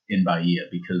revolt in Bahia,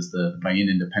 because the Bahian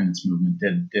independence movement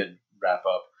did wrap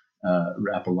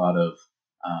a lot of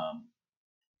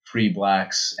free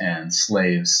blacks and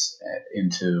slaves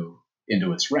into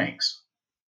its ranks.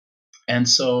 And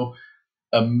so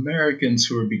Americans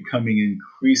who are becoming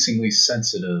increasingly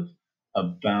sensitive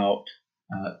about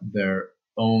their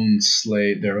own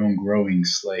growing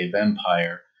slave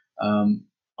empire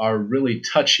are really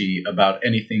touchy about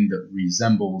anything that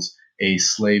resembles a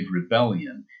slave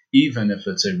rebellion, even if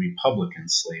it's a Republican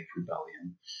slave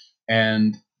rebellion.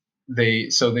 And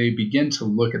they begin to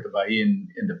look at the Bahian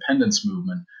independence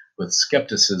movement with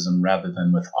skepticism rather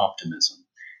than with optimism,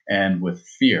 and with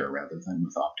fear rather than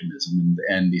with optimism.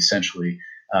 And essentially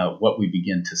what we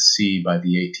begin to see by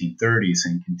the 1830s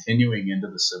and continuing into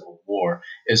the Civil War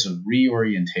is a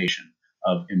reorientation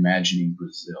of imagining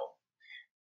Brazil.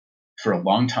 for a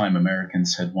long time,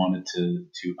 Americans had wanted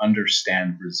to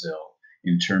understand Brazil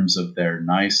in terms of their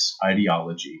nice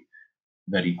ideology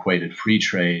that equated free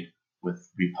trade with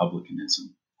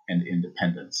republicanism and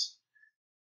independence,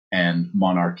 and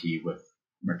monarchy with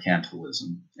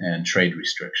mercantilism and trade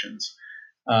restrictions.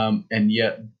 And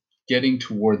yet, getting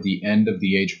toward the end of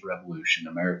the Age of Revolution,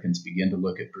 Americans begin to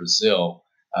look at Brazil,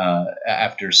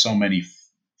 after so many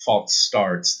false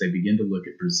starts, they begin to look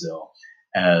at Brazil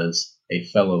as a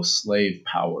fellow slave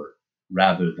power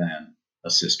rather than a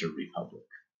sister republic.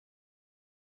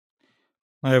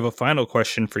 I have a final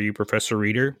question for you, Professor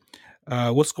Reeder.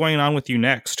 What's going on with you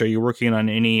next? Are you working on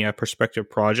any prospective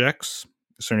projects?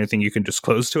 Is there anything you can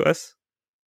disclose to us?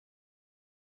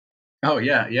 Oh,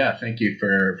 yeah. Thank you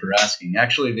for asking.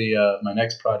 Actually, my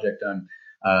next project, I'm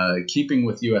keeping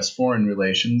with U.S. foreign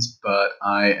relations, but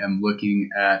I am looking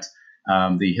at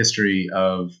the history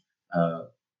of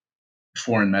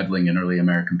foreign meddling in early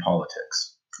American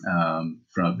politics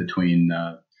from between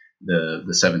the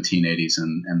 1780s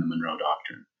and the Monroe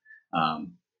Doctrine.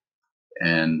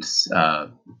 And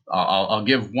I'll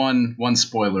give one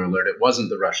spoiler alert. It wasn't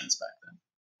the Russians back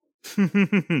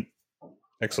then.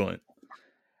 Excellent.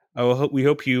 We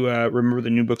hope you remember the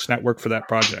New Books Network for that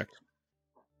project.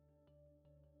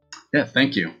 Yeah,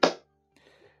 thank you.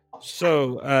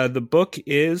 So the book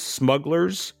is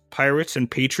Smugglers, Pirates, and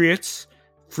Patriots,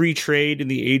 Free Trade in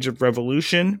the Age of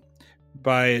Revolution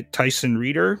by Tyson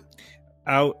Reeder,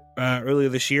 out earlier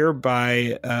this year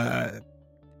by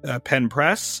Penn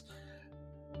Press.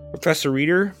 Professor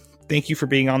Reeder, thank you for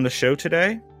being on the show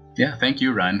today. Yeah, thank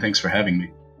you, Ryan. Thanks for having me.